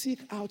 Seek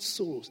out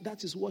souls.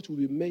 That is what will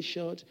be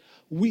measured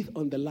with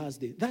on the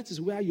last day. That is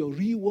where your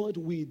reward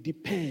will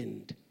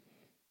depend.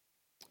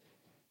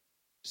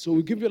 So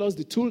we give you us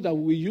the tool that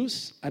we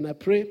use, and I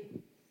pray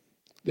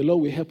the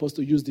Lord will help us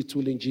to use the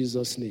tool in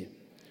Jesus' name.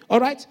 All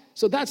right,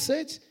 so that's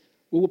it.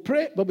 We will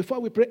pray, but before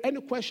we pray, any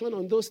question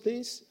on those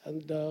things?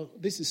 And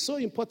this is so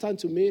important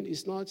to me.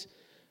 It's not,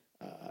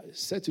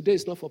 said today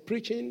it's not for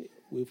preaching.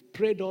 We've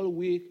prayed all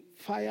week.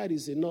 Fire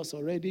is in us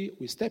already.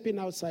 We're stepping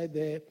outside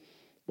there.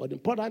 But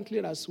importantly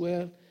as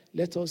well,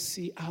 let us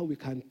see how we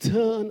can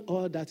turn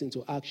all that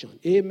into action.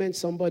 Amen,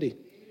 somebody.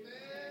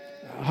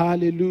 Amen.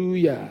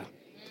 Hallelujah. Amen.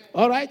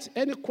 All right,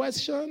 any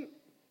question?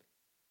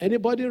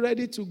 Anybody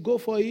ready to go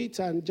for it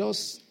and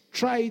just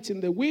try it in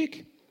the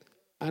week?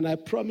 And I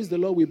promise the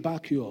Lord will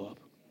back you up.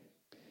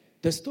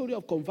 The story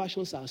of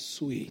conversions are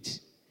sweet.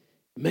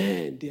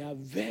 Man, they are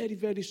very,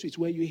 very sweet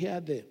when you hear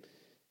them.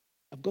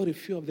 I've got a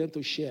few of them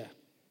to share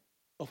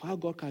of how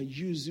God can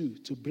use you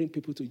to bring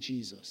people to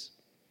Jesus.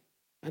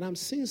 And I'm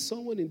seeing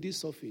someone in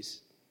this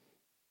office,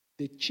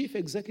 the chief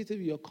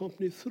executive of your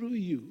company, through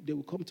you, they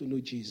will come to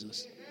know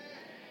Jesus.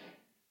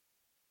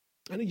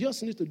 And you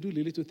just need to do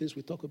the little things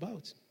we talk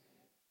about.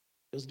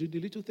 Just do the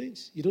little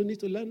things. You don't need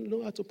to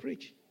know how to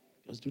preach.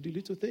 Just do the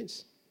little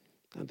things.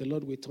 And the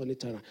Lord will turn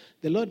it around.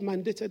 The Lord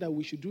mandated that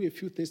we should do a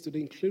few things today,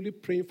 including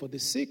praying for the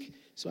sick.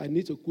 So I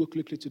need to go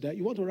quickly to that.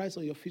 You want to rise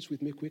on your feet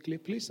with me quickly,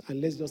 please?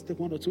 And let's just take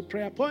one or two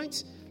prayer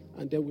points,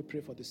 and then we pray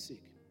for the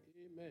sick.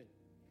 Amen.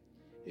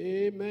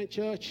 Amen,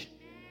 church.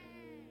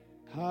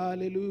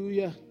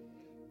 Hallelujah.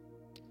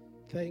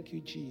 Thank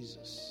you,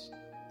 Jesus.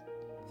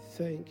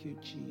 Thank you,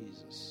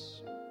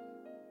 Jesus.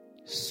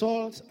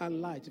 Salt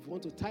and light. If you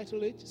want to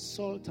title it,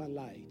 Salt and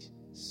Light.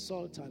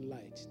 Salt and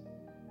light.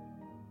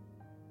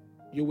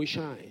 You will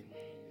shine.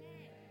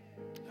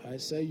 I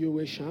say you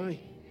will shine.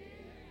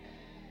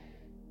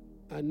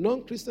 And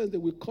non-Christians, they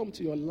will come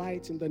to your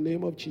light in the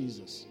name of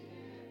Jesus.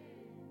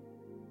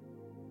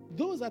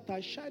 Those that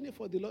are shining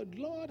for the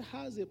Lord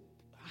has a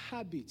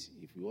habit,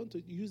 if you want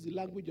to use the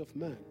language of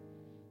man,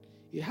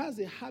 he has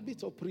a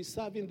habit of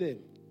preserving them.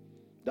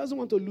 Doesn't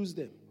want to lose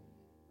them.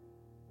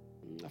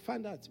 I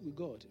find that with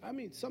God. I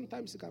mean,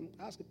 sometimes you can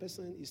ask a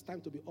person, it's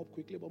time to be up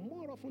quickly, but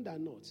more often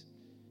than not,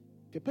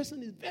 if a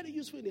person is very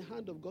useful in the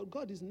hand of God,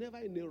 God is never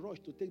in a rush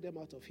to take them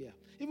out of here.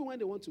 Even when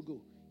they want to go,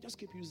 just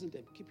keep using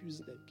them, keep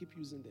using them, keep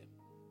using them.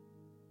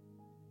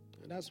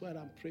 And that's why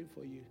I'm praying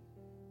for you,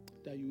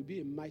 that you will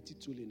be a mighty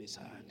tool in his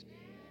hand.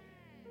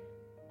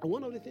 And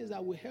one of the things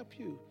that will help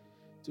you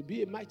to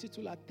be a mighty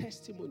tool are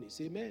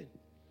testimonies. Amen.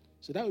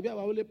 So that will be our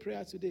only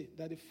prayer today,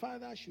 that the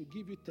Father should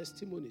give you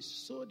testimonies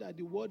so that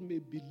the world may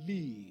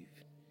believe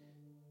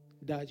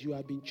that you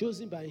have been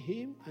chosen by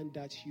him and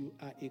that you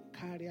are a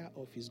carrier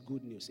of his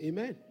good news.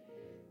 Amen.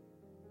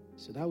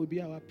 So that will be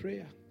our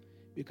prayer.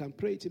 We can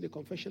pray it in a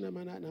confessional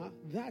manner now.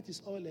 That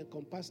is all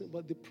encompassing.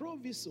 But the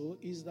proviso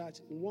is that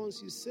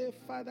once you say,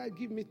 Father,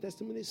 give me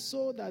testimony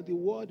so that the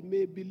world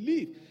may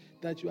believe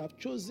that you have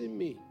chosen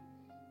me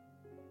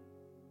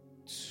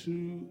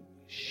to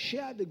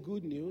share the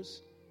good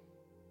news,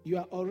 you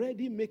are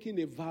already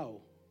making a vow.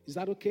 Is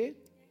that okay?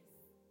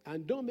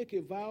 And don't make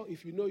a vow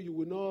if you know you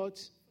will not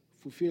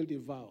fulfill the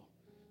vow.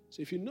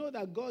 So if you know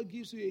that God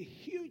gives you a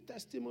huge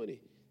testimony,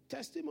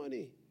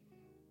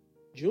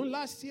 June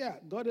last year,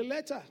 got a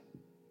letter.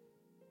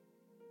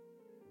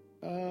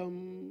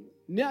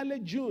 Nearly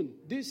June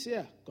this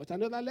year, got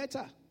another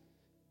letter.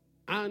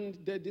 And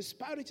the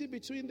disparity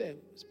between them,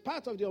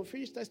 part of the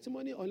unfinished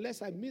testimony,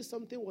 unless I missed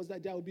something, was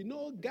that there will be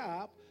no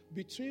gap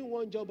between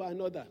one job and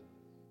another.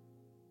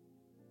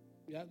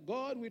 Yeah,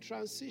 God will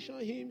transition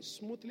him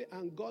smoothly,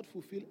 and God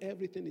fulfill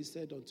everything he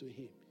said unto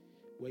him.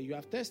 When you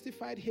have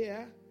testified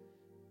here,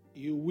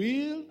 you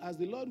will, as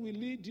the Lord will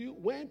lead you,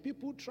 when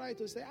people try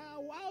to say,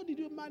 how did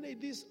you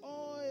manage this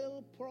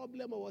oil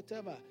problem or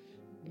whatever,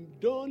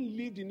 don't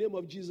leave the name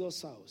of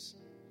Jesus out.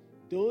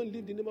 Don't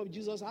leave the name of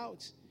Jesus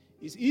out.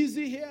 It's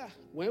easy here.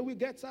 When we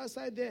get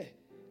outside there,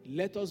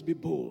 let us be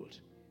bold.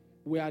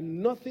 We are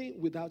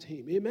nothing without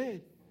him.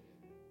 Amen.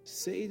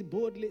 Say it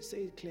boldly,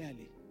 say it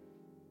clearly.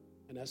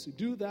 And as you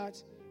do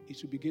that,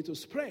 it will begin to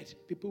spread.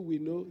 People will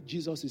know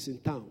Jesus is in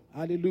town.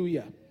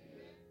 Hallelujah.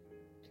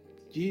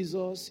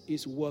 Jesus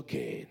is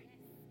working.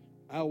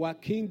 Our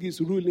King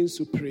is ruling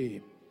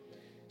supreme.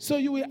 So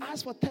you will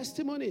ask for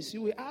testimonies.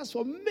 You will ask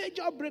for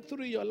major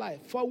breakthrough in your life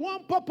for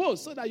one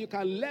purpose, so that you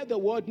can let the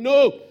world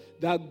know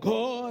that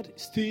God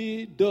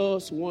still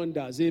does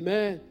wonders.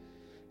 Amen.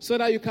 So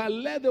that you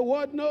can let the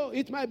world know.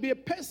 It might be a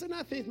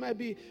personal thing. It might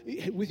be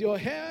with your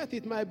health.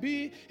 It might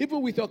be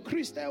even with your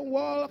Christian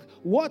walk.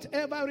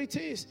 Whatever it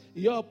is,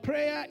 your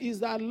prayer is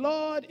that,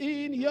 Lord,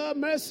 in your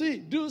mercy,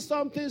 do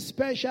something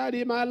special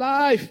in my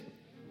life.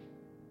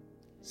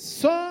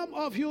 Some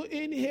of you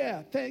in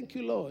here, thank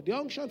you, Lord. The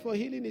unction for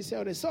healing is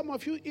here. Some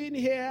of you in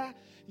here,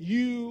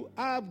 you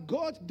have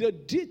got the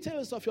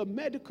details of your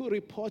medical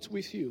report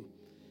with you.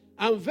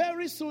 And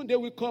very soon they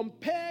will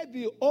compare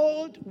the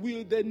old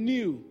with the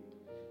new.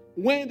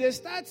 When they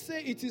start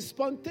saying it is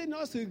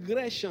spontaneous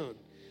regression,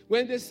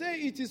 when they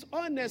say it is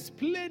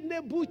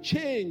unexplainable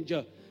change,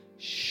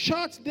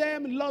 shut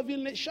them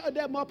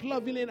up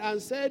lovingly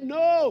and say,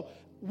 no,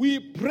 we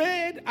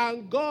prayed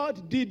and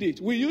God did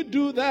it. Will you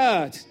do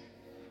that?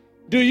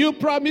 Do you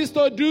promise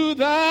to do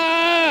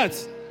that?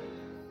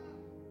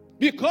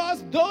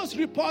 Because those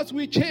reports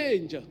will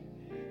change.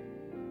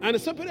 And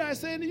some people are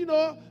saying,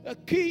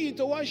 key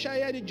into what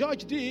the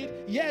judge did.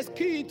 Yes,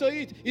 key into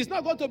it. It's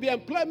not going to be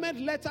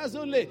employment letters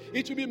only.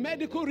 It will be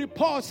medical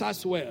reports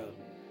as well.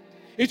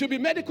 It will be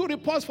medical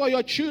reports for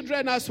your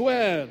children as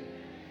well.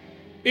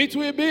 It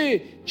will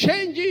be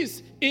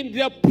changes in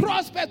the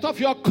prospect of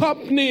your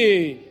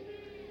company.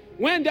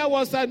 When there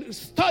was a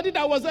study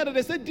that was done,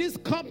 they said this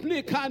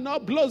company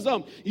cannot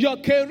blossom. Your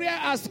career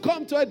has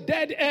come to a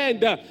dead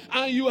end.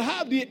 And you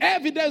have the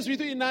evidence with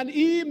you in an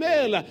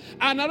email.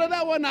 And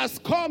another one has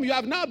come. You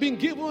have now been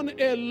given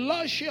a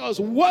luscious,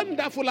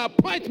 wonderful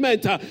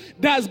appointment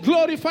that's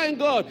glorifying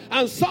God.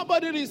 And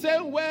somebody is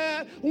saying,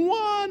 well,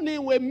 1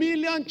 in a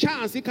million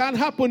chance it can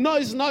happen. No,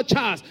 it's not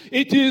chance.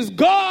 It is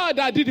God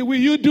that did it. Will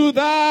you do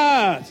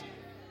that?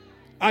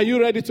 Are you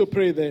ready to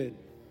pray then?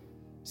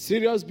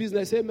 Serious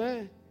business,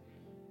 amen.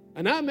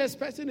 And I'm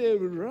expecting a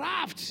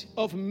raft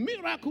of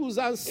miracles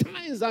and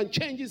signs and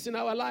changes in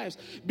our lives,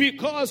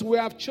 because we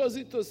have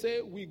chosen to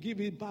say, we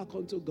give it back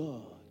unto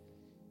God.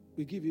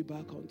 We give it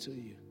back unto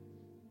you.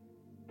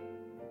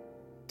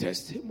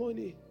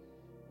 Testimony.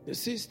 The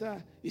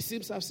sister, it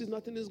seems I've seen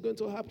nothing is going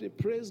to happen.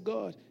 Praise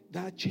God.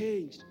 That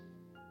changed.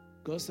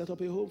 God set up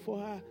a home for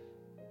her.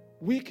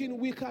 Week in,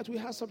 week out, we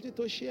have something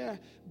to share.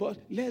 But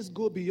let's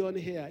go beyond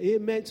here.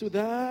 Amen to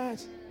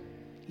that.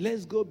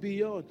 Let's go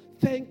beyond.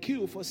 Thank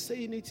you for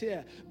saying it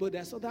here. But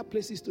there's other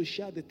places to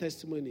share the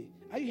testimony.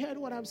 Are you hearing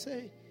what I'm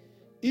saying?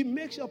 It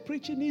makes your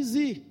preaching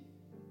easy.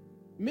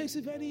 Makes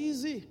it very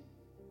easy.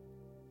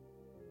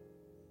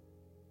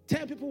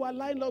 10 people were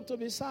lined up to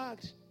be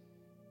sacked.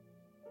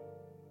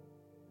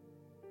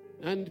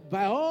 And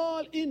by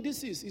all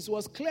indices, it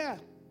was clear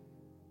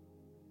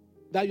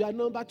that you are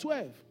number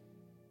 12.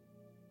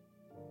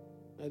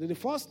 And the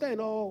first 10,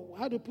 or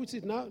how to put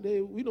it now,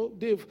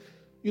 they've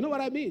you know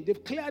what I mean?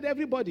 They've cleared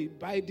everybody.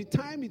 By the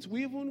time it will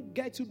even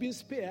get to being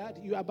spared,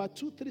 you are about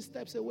 2-3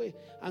 steps away.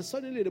 And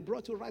suddenly they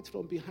brought you right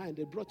from behind.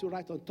 They brought you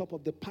right on top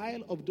of the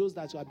pile of those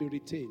that have been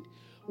retained.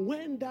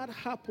 When that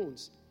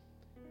happens,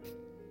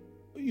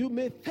 you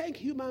may thank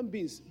human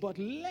beings, but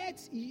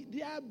let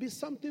there be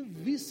something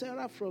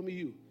visceral from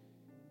you.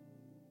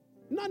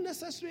 Not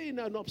necessarily in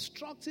an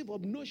obstructive,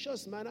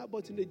 obnoxious manner,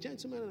 but in a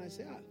gentle manner. And I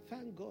say,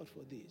 thank God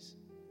for this.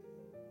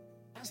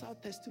 That's how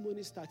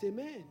testimonies start.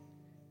 Amen.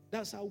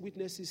 That's how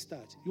witnesses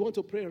start. You want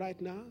to pray right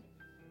now?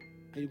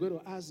 And you're going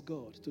to ask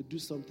God to do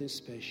something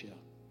special.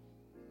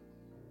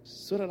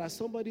 So that as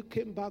somebody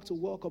came back to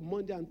work on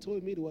Monday and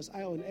told me it was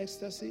I on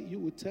ecstasy, you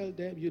would tell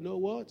them, you know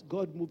what?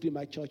 God moved in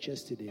my church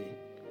yesterday.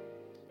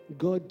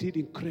 God did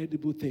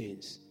incredible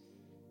things.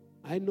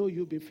 I know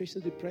you've been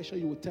facing depression.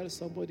 You will tell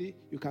somebody,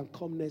 you can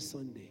come next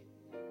Sunday.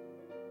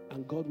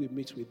 And God will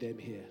meet with them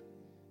here.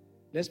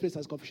 Let's pray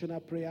as confessional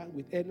prayer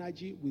with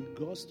energy, with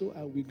gusto,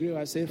 and with grace.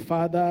 I say,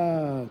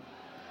 Father,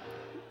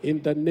 in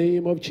the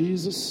name of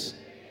Jesus,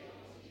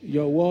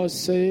 your word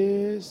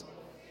says,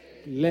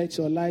 let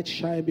your light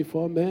shine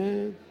before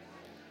men,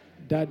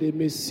 that they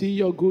may see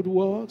your good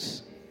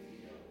works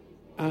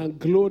and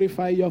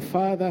glorify your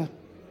Father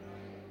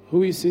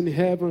who is in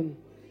heaven.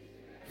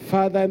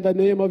 Father, in the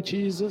name of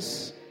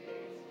Jesus,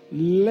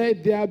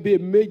 let there be a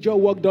major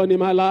work done in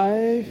my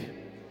life.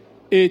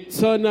 A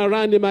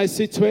turnaround in my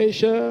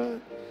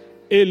situation.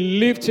 A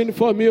lifting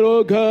for me,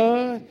 oh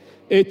God.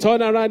 A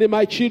turnaround in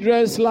my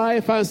children's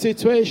life and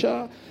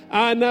situation.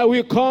 And I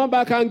will come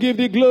back and give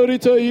the glory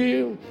to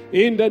you.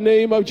 In the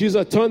name of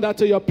Jesus, turn that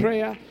to your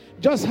prayer.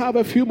 Just have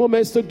a few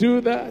moments to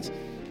do that.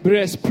 Be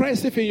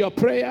expressive in your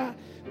prayer.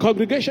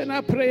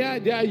 Congregational prayer,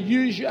 they are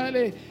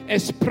usually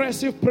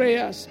expressive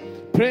prayers.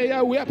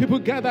 Prayer where people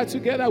gather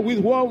together with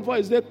one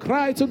voice. They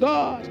cry to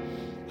God.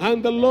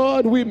 And the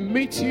Lord will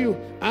meet you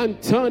and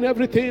turn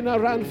everything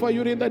around for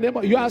you in the name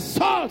of... You are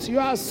salt, you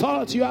are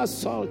salt, you are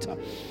salt.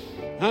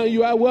 And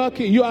you are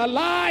working, you are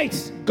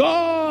light.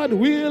 God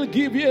will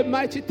give you a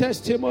mighty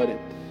testimony.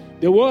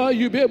 The word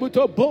you'll be able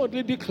to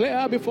boldly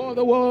declare before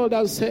the world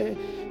and say,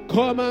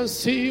 come and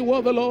see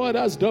what the Lord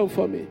has done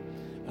for me.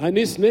 And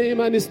his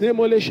name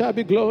only shall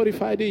be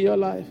glorified in your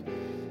life.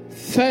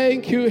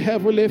 Thank you,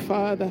 Heavenly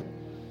Father.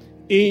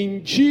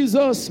 In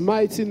Jesus'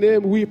 mighty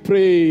name we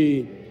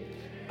pray.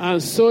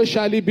 And so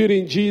shall it be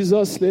in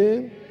Jesus'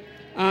 name.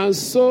 And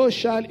so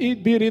shall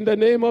it be in the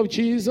name of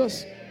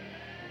Jesus.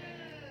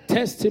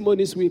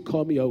 Testimonies will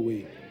come your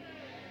way.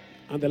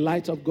 And the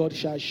light of God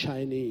shall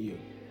shine in you.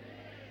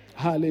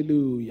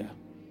 Hallelujah.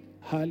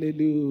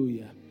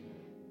 Hallelujah.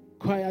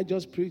 Choir,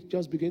 just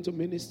begin to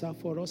minister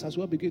for us as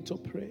well. Begin to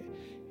pray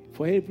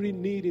for every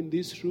need in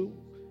this room,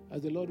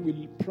 as the Lord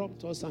will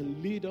prompt us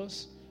and lead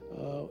us,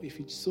 if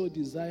it so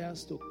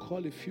desires, to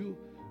call a few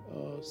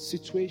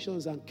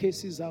situations and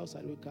cases out,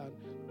 and we can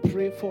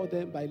pray for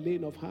them by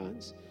laying of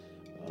hands.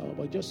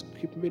 But just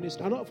keep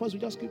ministering. And all of us will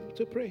just keep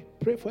to pray.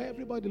 Pray for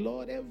everybody,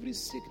 Lord. Every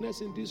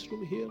sickness in this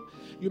room here.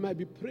 You might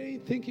be praying,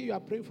 thinking you are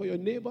praying for your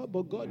neighbor,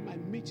 but God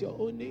might meet your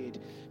own need.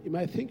 You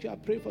might think you are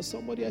praying for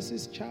somebody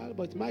else's child,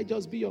 but it might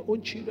just be your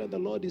own children the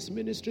Lord is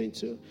ministering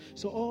to.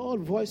 So all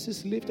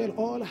voices lifted,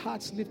 all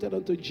hearts lifted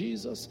unto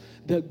Jesus,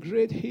 the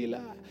great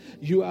healer.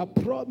 You are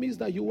promised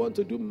that you want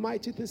to do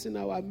mighty things in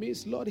our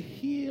midst. Lord,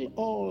 heal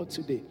all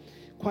today.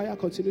 Choir,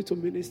 continue to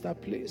minister,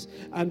 please.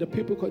 And the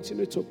people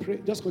continue to pray.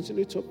 Just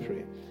continue to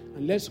pray.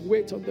 And let's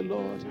wait on the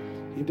Lord.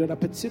 If there are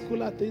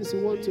particular things He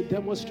wants to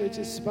demonstrate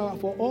His power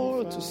for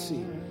all to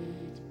see.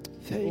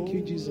 Thank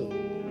you, Jesus.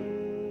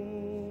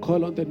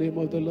 Call on the name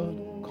of the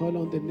Lord. Call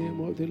on the name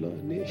of the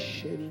Lord.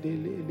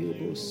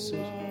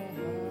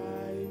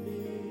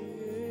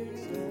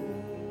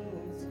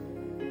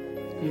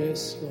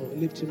 Yes, Lord.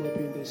 Lift Him up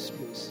in this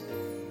place.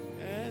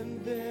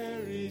 And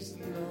there is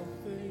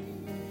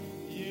nothing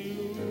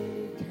you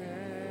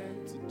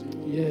can't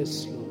do.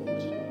 Yes, Lord.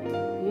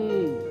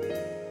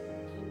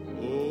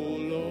 Oh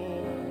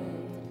Lord,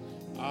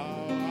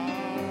 our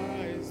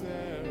eyes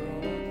are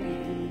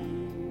on you.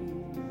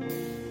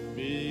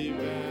 Be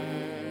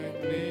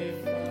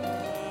magnified.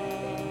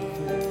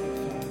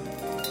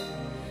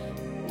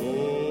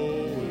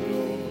 Oh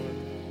Lord,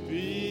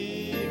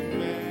 be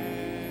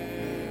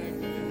magnified.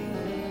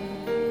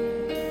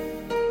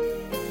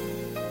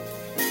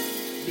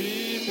 Be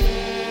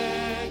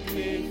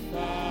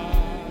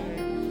magnified,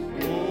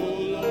 oh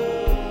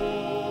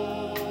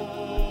Lord.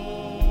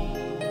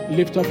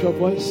 Lift up your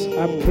voice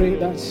and pray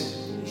that.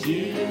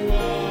 You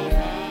are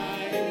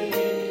highly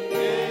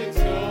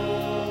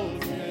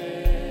exalted,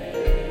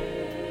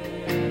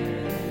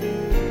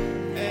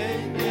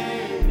 and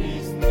there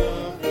is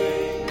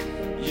nothing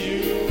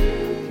you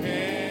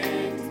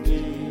can't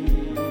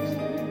do.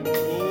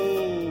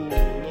 Oh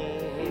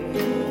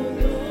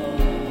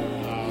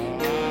Lord,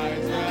 our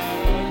eyes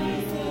are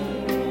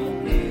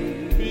on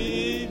you.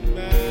 Be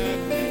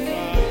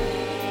magnified.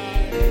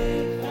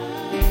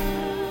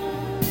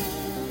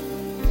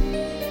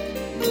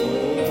 Oh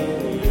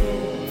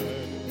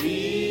Lord,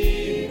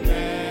 be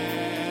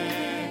magnified.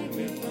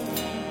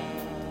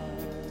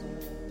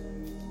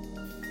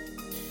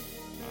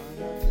 I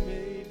have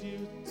made you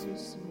too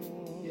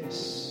small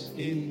Yes.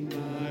 in my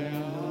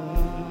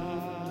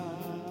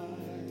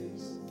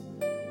eyes.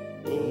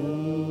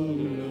 Oh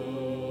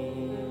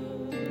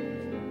Lord,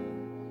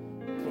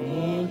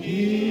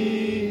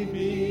 forgive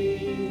me.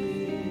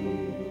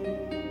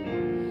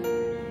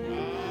 I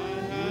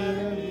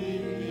have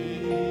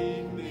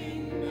lived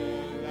in the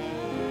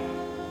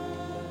life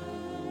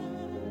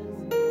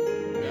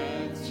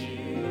that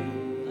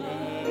you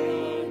are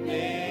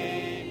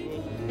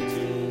unable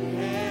to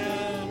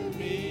help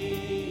me.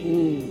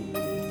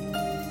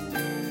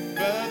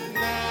 But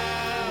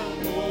now,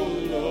 oh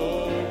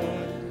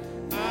Lord,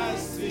 I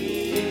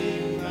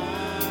see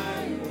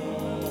my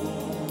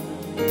wrong.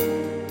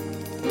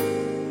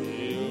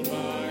 Heal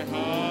my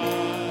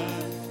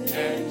heart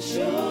and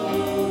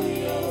show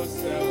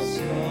yourself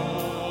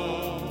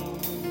strong.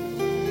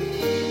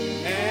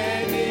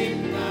 And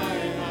in my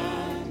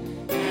heart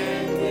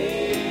and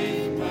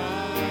with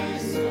my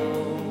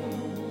soul,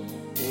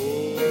 oh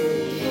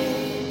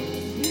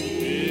Lord,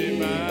 be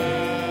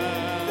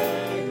magnified.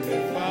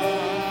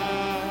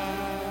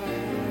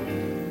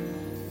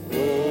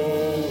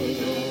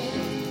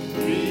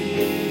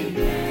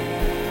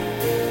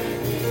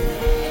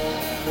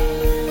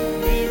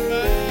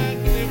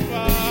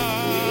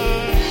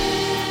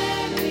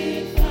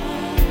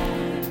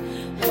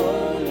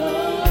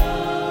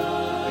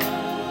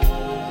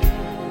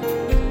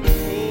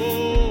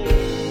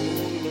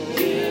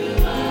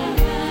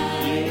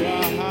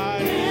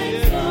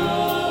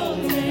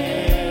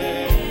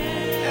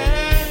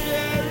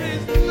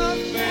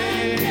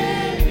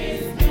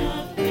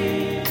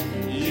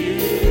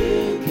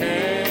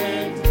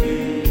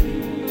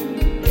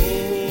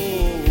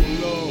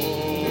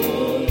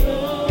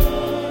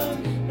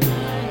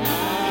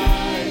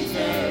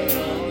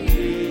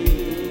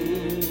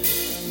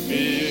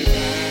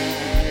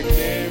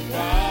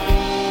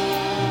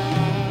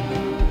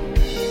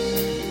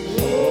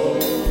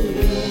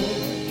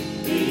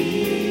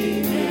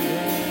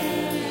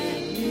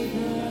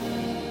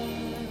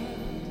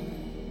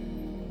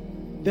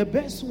 The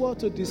best word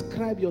to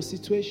describe your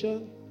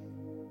situation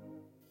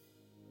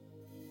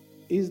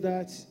is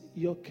that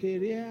your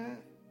career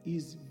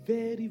is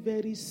very,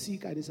 very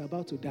sick and is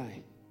about to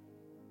die.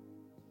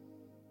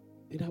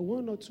 There are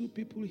one or two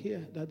people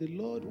here that the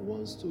Lord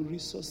wants to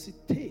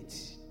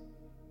resuscitate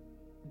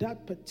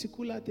that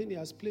particular thing He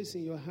has placed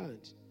in your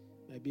hand.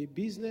 Might be a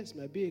business,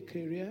 might be a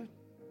career.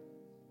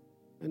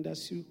 And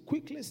as you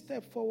quickly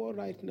step forward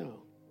right now,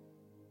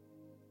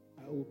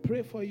 I will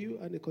pray for you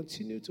and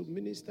continue to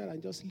minister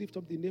and just lift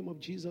up the name of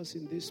Jesus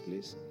in this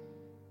place.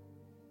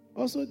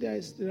 Also, there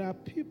are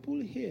people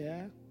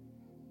here,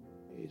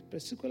 a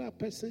particular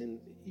person,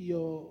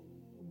 you're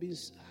been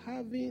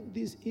having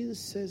this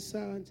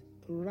incessant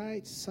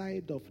right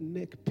side of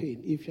neck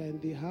pain. If you're in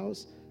the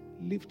house,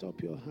 lift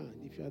up your hand.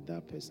 If you're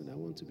that person, I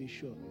want to be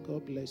sure.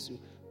 God bless you.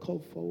 Come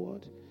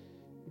forward.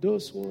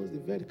 Those ones, the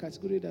very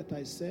category that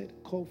I said,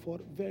 come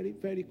forward very,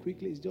 very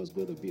quickly. It's just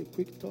going to be a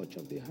quick touch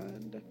of the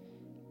hand.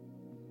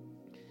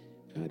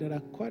 There are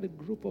quite a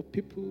group of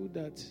people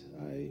that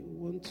I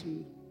want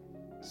to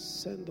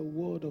send the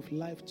word of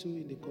life to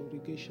in the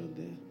congregation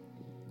there.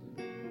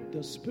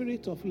 The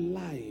spirit of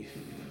life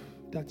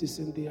that is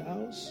in the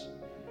house,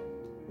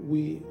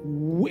 we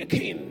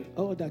waken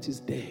all that is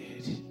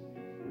dead.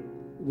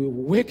 We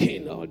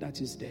waken all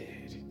that is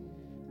dead.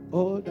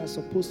 All that's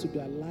supposed to be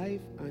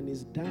alive and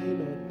is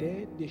dying or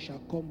dead, they shall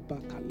come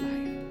back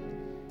alive.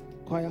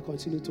 Choir,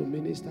 continue to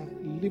minister.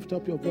 Lift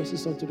up your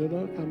voices unto the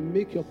Lord and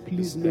make your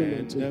pleas known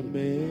unto Him.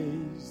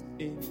 Amazed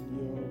in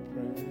your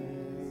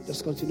presence.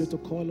 Just continue to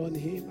call on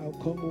Him. I'll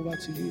come over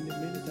to you in a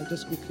minute. I'll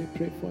just quickly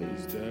pray for you.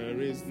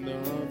 There is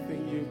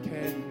nothing you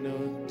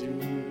cannot do.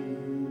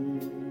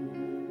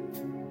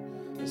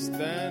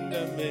 Stand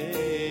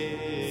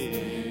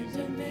amazed.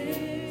 Stand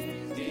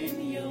amazed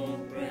in your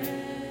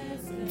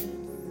presence.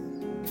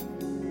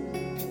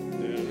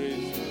 There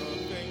is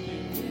nothing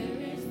you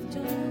There is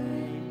joy,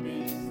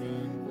 peace,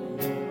 and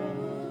hope.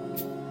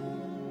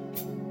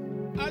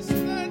 I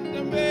stand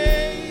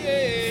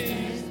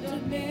amazed.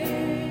 Stand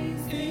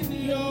amazed in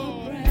your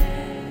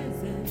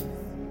presence.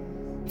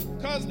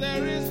 'Cause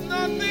there is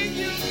nothing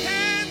you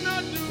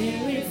cannot do.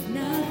 There is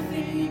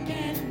nothing you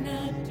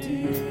cannot do.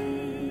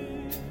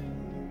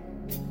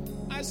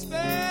 I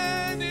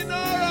stand in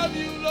awe of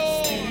you,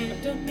 Lord.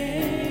 Stand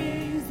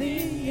amazed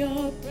in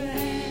your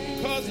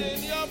presence. 'Cause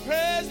in your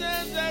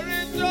presence there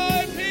is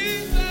joy,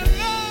 peace, and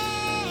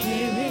love.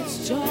 There is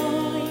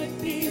joy,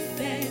 peace,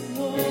 and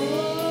hope.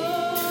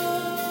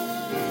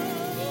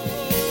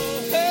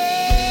 Oh,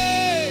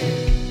 hey.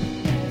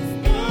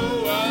 No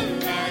one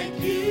like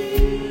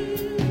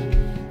you,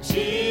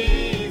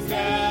 Jesus.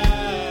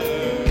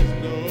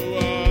 No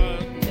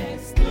one.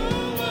 There's no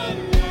one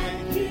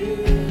like you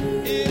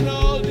In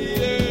all the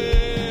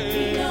earth,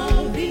 in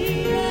all the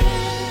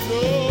earth.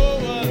 no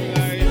one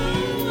like No you,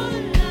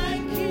 one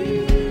like you,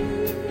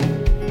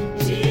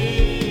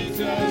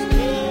 Jesus.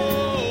 No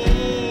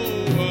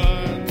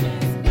one,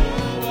 no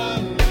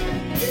one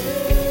like you.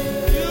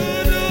 You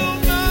do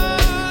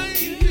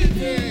mighty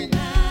things,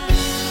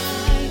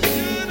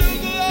 you do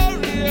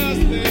glorious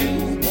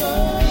things.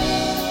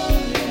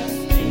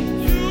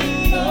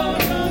 You are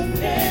awesome.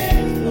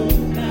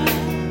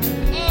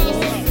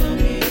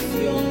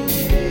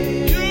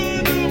 You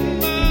do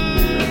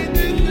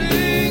mighty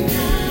things,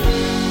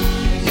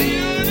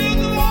 you do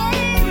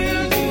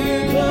glorious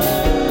things. You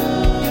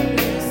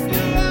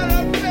are a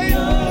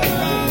faithful God.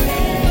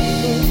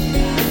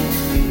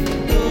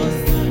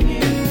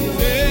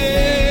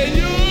 Say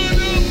you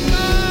do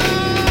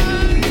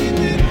mighty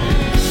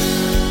things,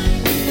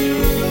 you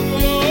do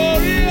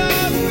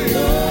glorious things.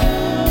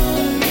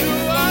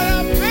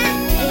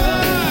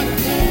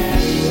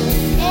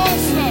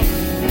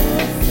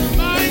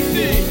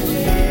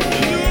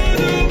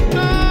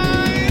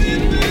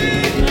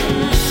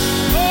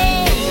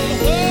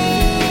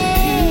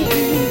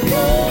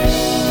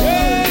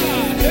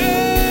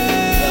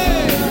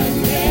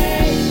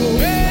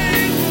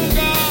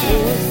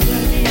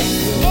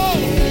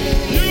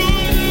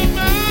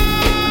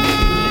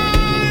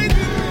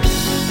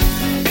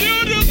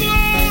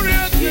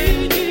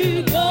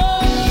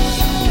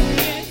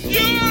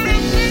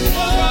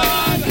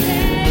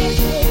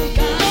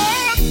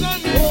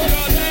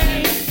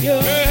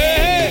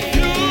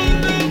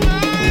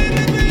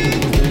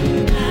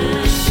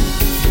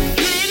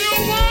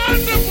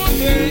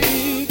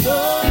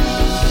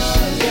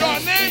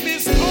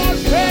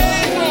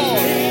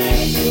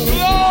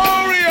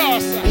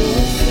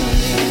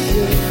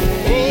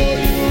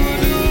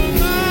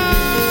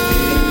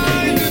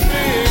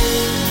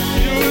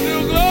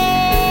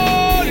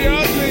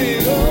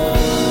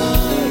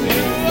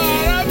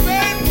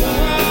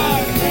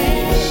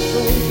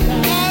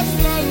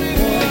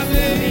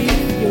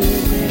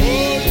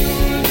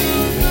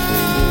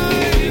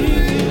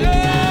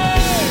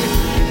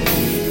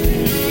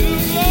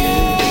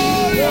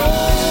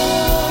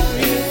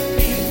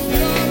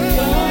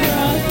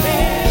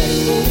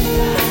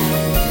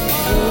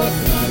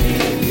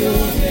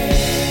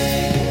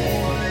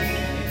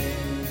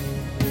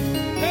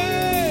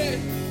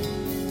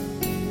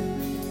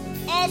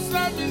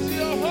 Awesome is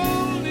your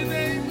holy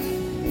name.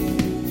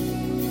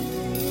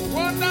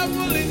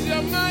 Wonderful is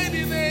your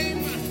mighty name.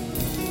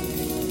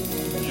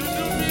 You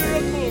do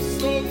miracles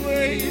so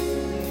great.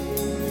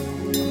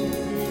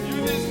 You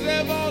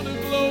deserve all the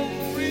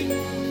glory.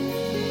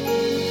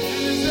 You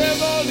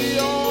deserve all the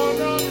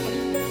honor.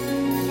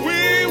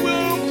 We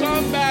will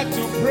come back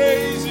to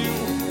praise you.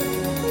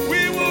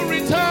 We will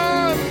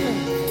return.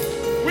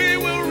 We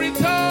will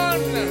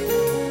return.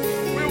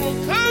 We will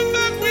come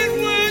back with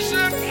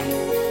worship.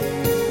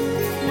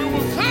 We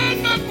will come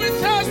back with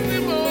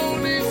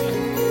testimonies.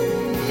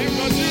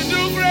 Because you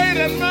do great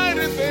and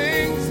mighty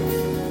things.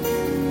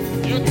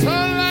 You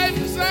turn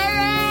lives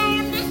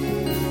around.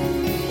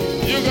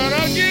 You're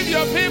gonna give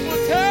your people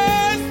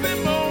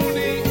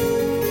testimony.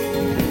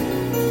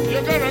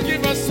 You're gonna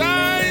give us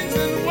signs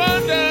and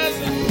wonders.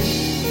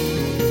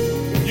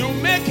 You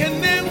make a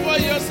name for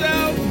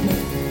yourself.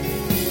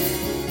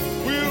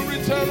 We'll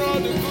return all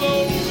the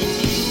glory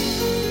to you.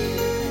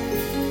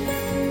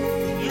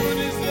 You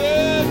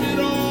deserve it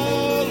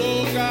all,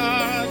 oh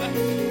God.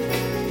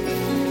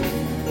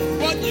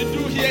 What you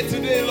do here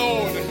today,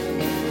 Lord,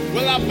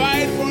 will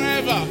abide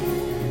forever.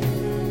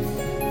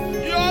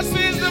 Yours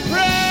is the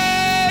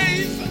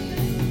praise.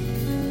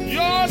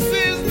 Yours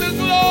is the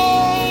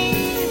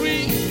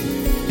glory.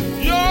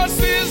 Yours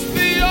is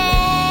the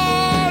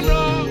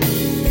honor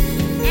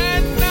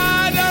and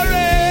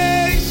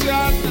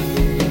adoration.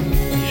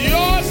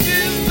 Yours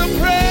is the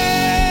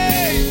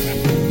praise.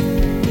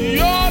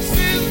 Yours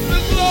is the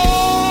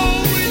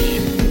glory.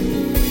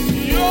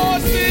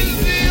 Yours is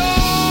the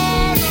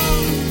honor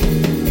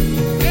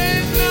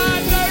and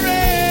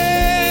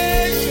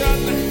adoration.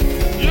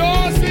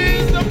 Yours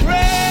is the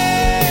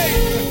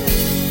praise.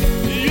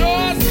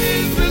 Yours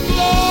is the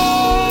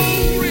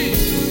glory.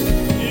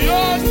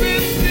 Yours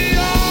is the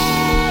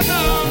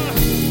honor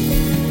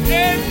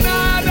and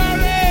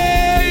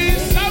adoration.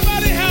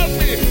 Somebody help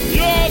me.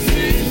 Yours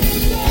is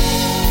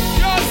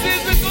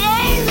the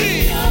glory.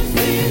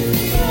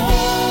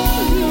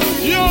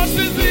 Yours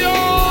is the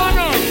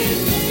honor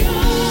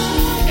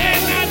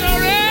and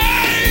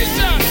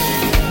adoration.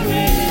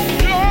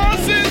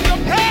 Yours is the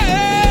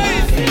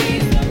praise.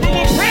 We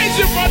will praise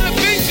you for the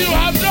things you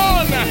have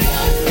done.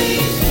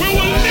 We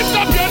will lift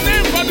up your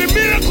name for the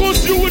miracles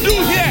you will do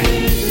here.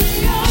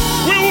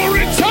 We will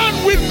return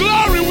with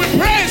glory, with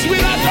praise,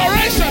 with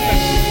adoration.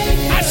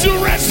 As you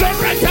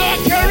resurrect our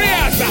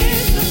careers,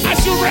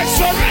 as you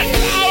resurrect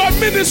our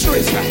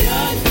ministries,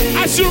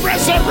 as you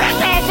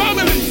resurrect our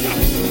families,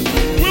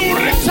 we will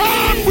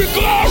return with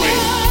glory,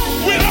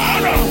 with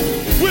honor,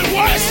 with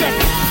worship,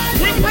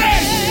 with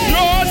praise.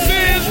 Yours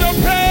is the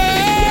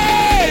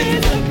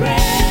praise.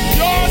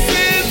 Yours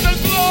is the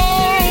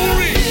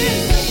glory.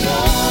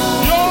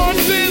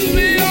 Yours is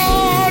the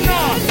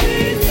honor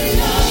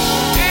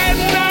and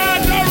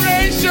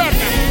adoration.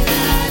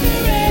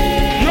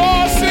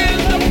 Yours is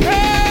the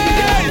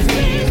praise.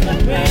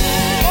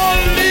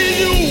 Only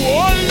you,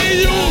 only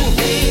you.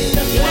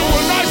 We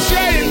will not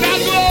share in that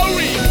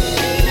glory.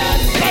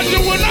 But you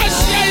will not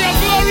share your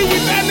glory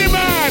with any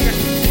man.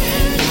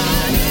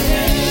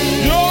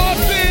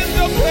 Yours is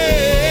the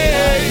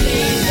praise.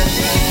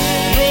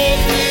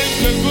 Yours is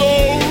the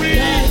glory.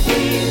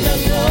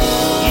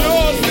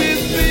 Yours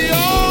is the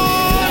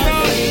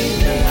honor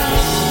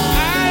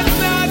and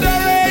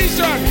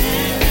adoration.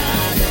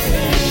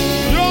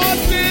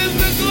 Yours is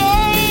the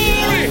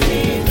glory.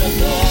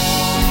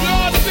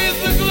 Yours is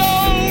the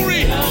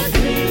glory.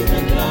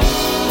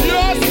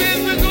 Yours is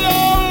the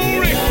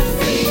glory.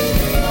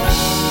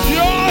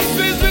 Yours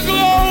is the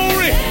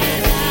glory.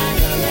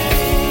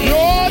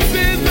 Yours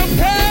is the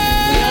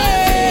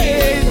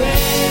praise.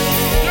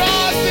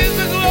 Yours is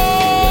the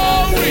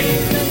glory.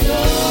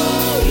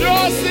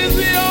 Yours is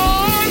the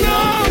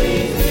honor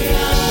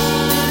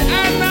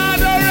and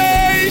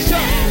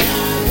adoration.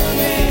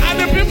 And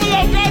the people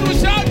of God will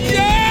shout,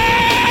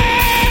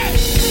 yes!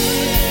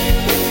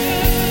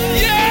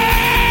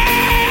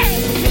 Yes!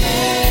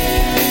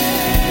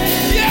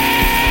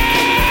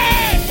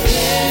 Yes!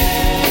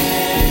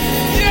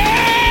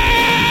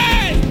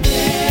 Yes!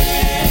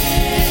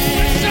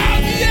 We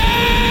shout,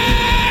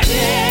 yes!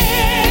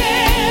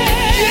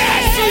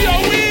 Yes to your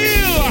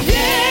will!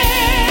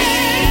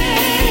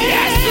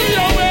 Yes to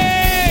your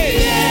way!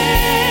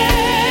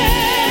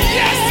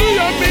 Yes to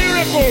your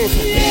miracles!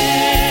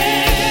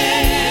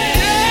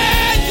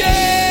 Yeah, yeah!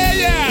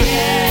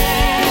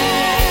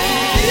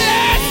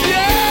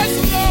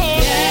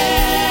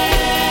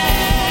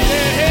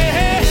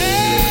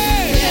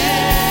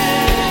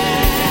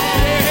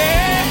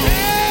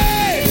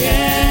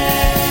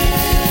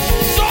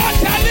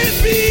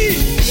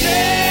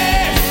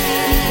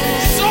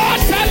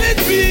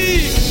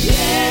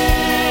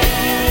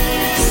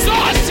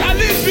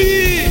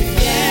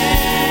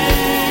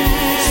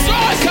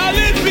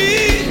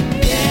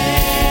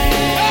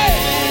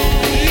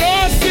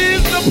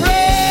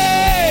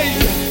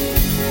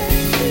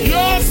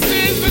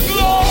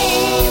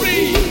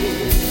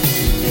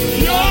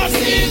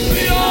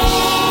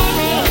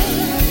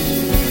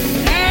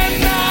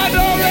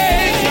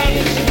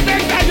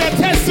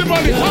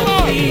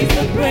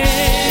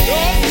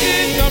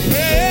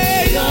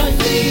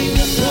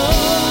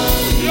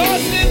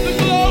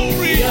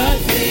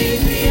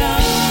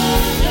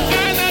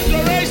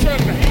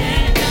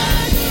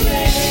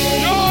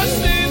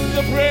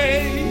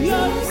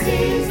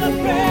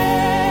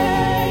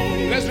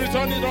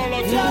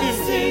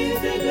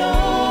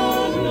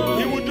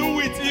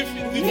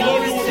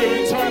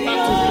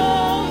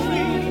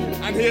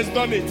 has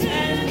done it.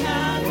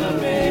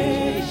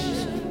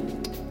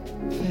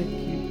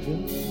 Thank you,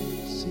 God.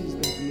 Seize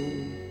the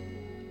glory.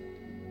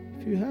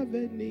 If you have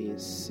any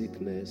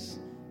sickness,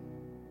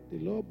 the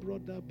Lord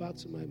brought that back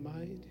to my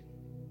mind.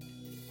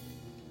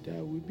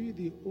 There will be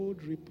the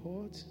old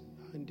report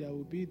and there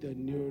will be the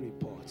new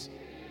report.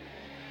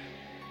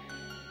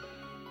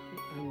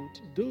 And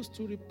those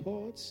two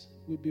reports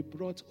will be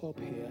brought up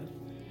here.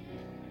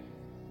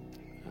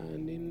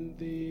 And in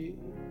the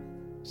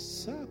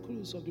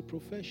circles of the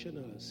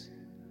professionals,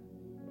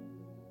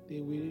 they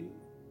will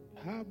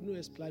have no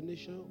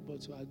explanation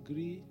but to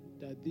agree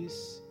that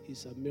this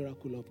is a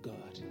miracle of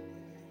God.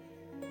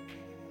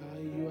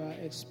 And you are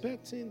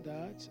expecting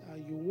that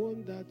and you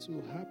want that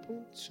to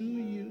happen to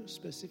you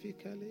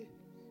specifically,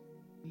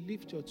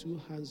 lift your two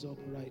hands up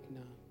right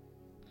now.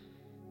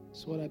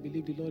 That's what I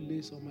believe the Lord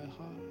lays on my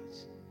heart.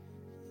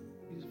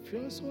 If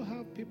you also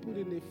have people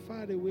in a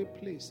faraway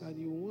place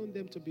and you want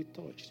them to be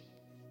touched,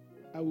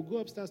 I will go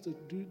upstairs to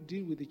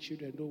deal with the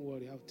children. Don't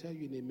worry, I'll tell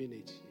you in a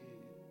minute.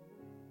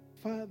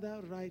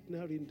 Father, right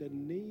now in the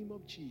name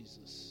of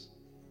Jesus,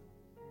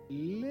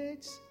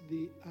 let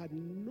the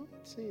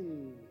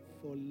anointing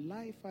for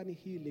life and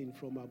healing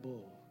from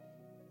above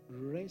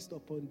rest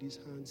upon these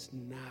hands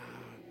now.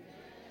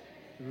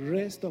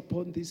 Rest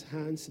upon these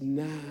hands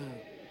now.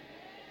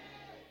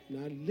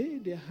 Now lay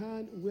the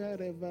hand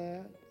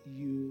wherever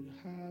you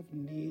have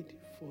need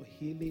for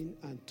healing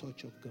and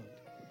touch of God.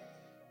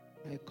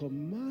 I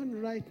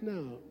command right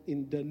now,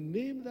 in the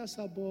name that's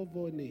above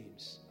all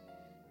names,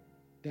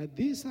 that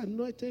these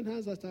anointed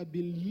hands that have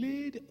been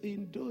laid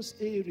in those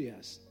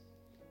areas,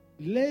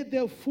 let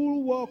the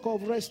full work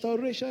of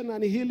restoration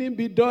and healing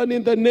be done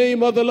in the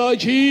name of the Lord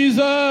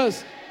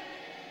Jesus.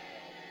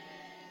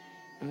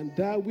 And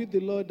that which the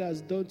Lord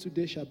has done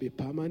today shall be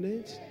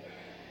permanent.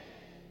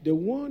 The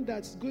one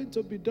that's going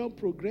to be done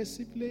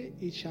progressively,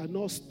 it shall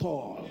not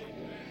stall.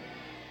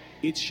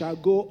 It shall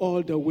go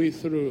all the way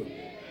through.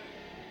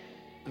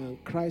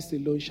 And Christ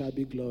alone shall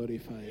be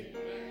glorified.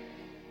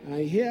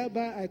 And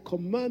hereby I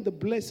command the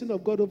blessing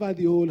of God over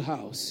the whole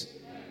house.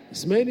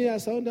 As many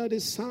as are under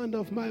the sound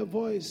of my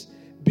voice,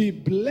 be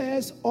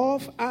blessed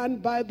of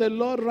and by the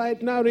Lord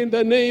right now in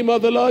the name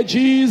of the Lord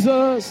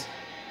Jesus.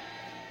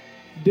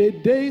 The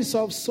days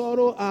of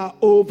sorrow are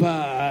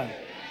over.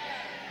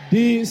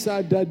 These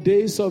are the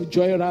days of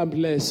joy and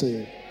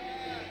blessing.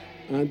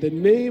 And the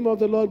name of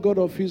the Lord God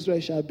of Israel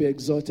shall be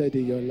exalted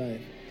in your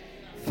life.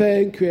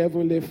 Thank you,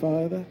 Heavenly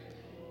Father.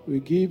 We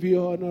give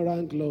you honor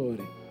and glory.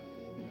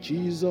 In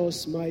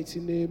Jesus' mighty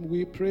name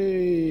we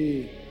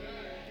pray.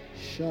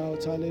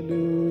 Shout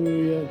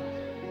hallelujah.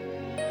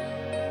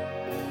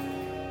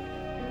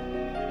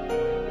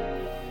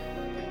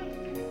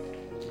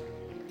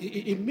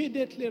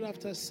 Immediately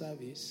after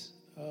service,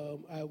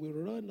 I will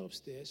run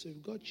upstairs. So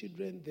we've got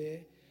children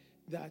there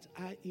that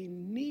are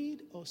in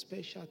need of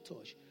special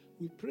touch.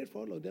 We prayed for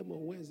all of them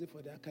on Wednesday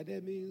for their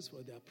academics,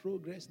 for their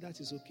progress.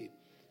 That is okay.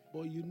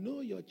 But you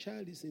know your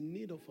child is in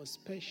need of a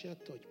special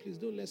touch. Please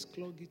don't let's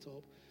clog it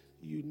up.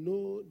 You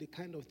know the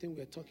kind of thing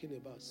we're talking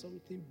about.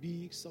 Something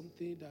big,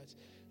 something that,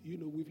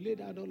 we've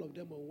laid out all of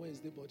them on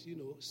Wednesday, but,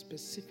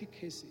 specific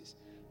cases.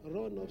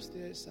 Run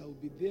upstairs. I will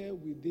be there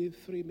within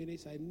 3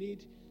 minutes. I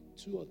need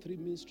 2 or 3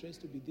 ministers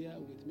to be there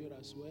with me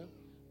as well.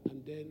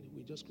 And then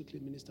we just quickly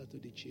minister to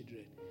the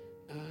children.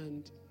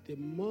 And the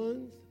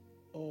month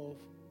of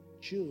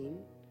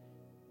June,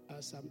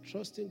 as I'm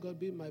trusting God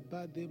being my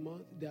birthday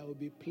month, there will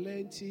be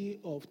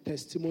plenty of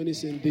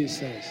testimonies in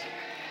this house.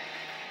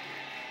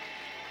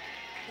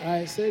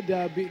 I said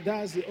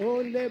that's the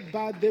only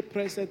birthday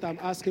present I'm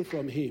asking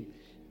from him.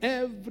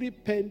 Every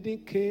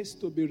pending case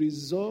to be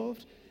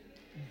resolved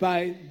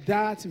by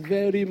that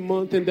very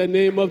month in the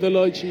name of the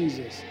Lord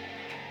Jesus.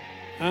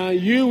 And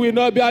you will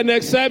not be an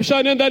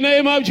exception in the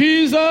name of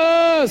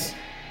Jesus.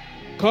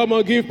 Come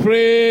on, give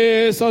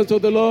praise unto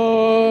the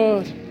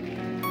Lord.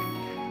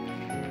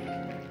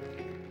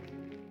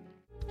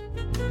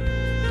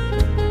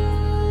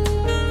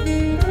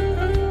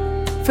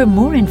 For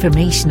more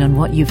information on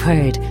what you've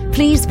heard,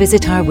 please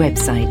visit our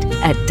website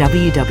at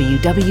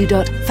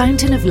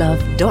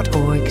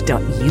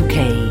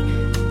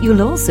www.fountainoflove.org.uk.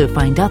 You'll also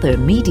find other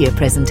media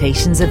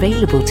presentations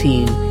available to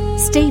you.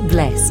 Stay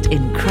blessed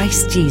in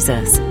Christ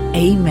Jesus.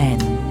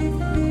 Amen.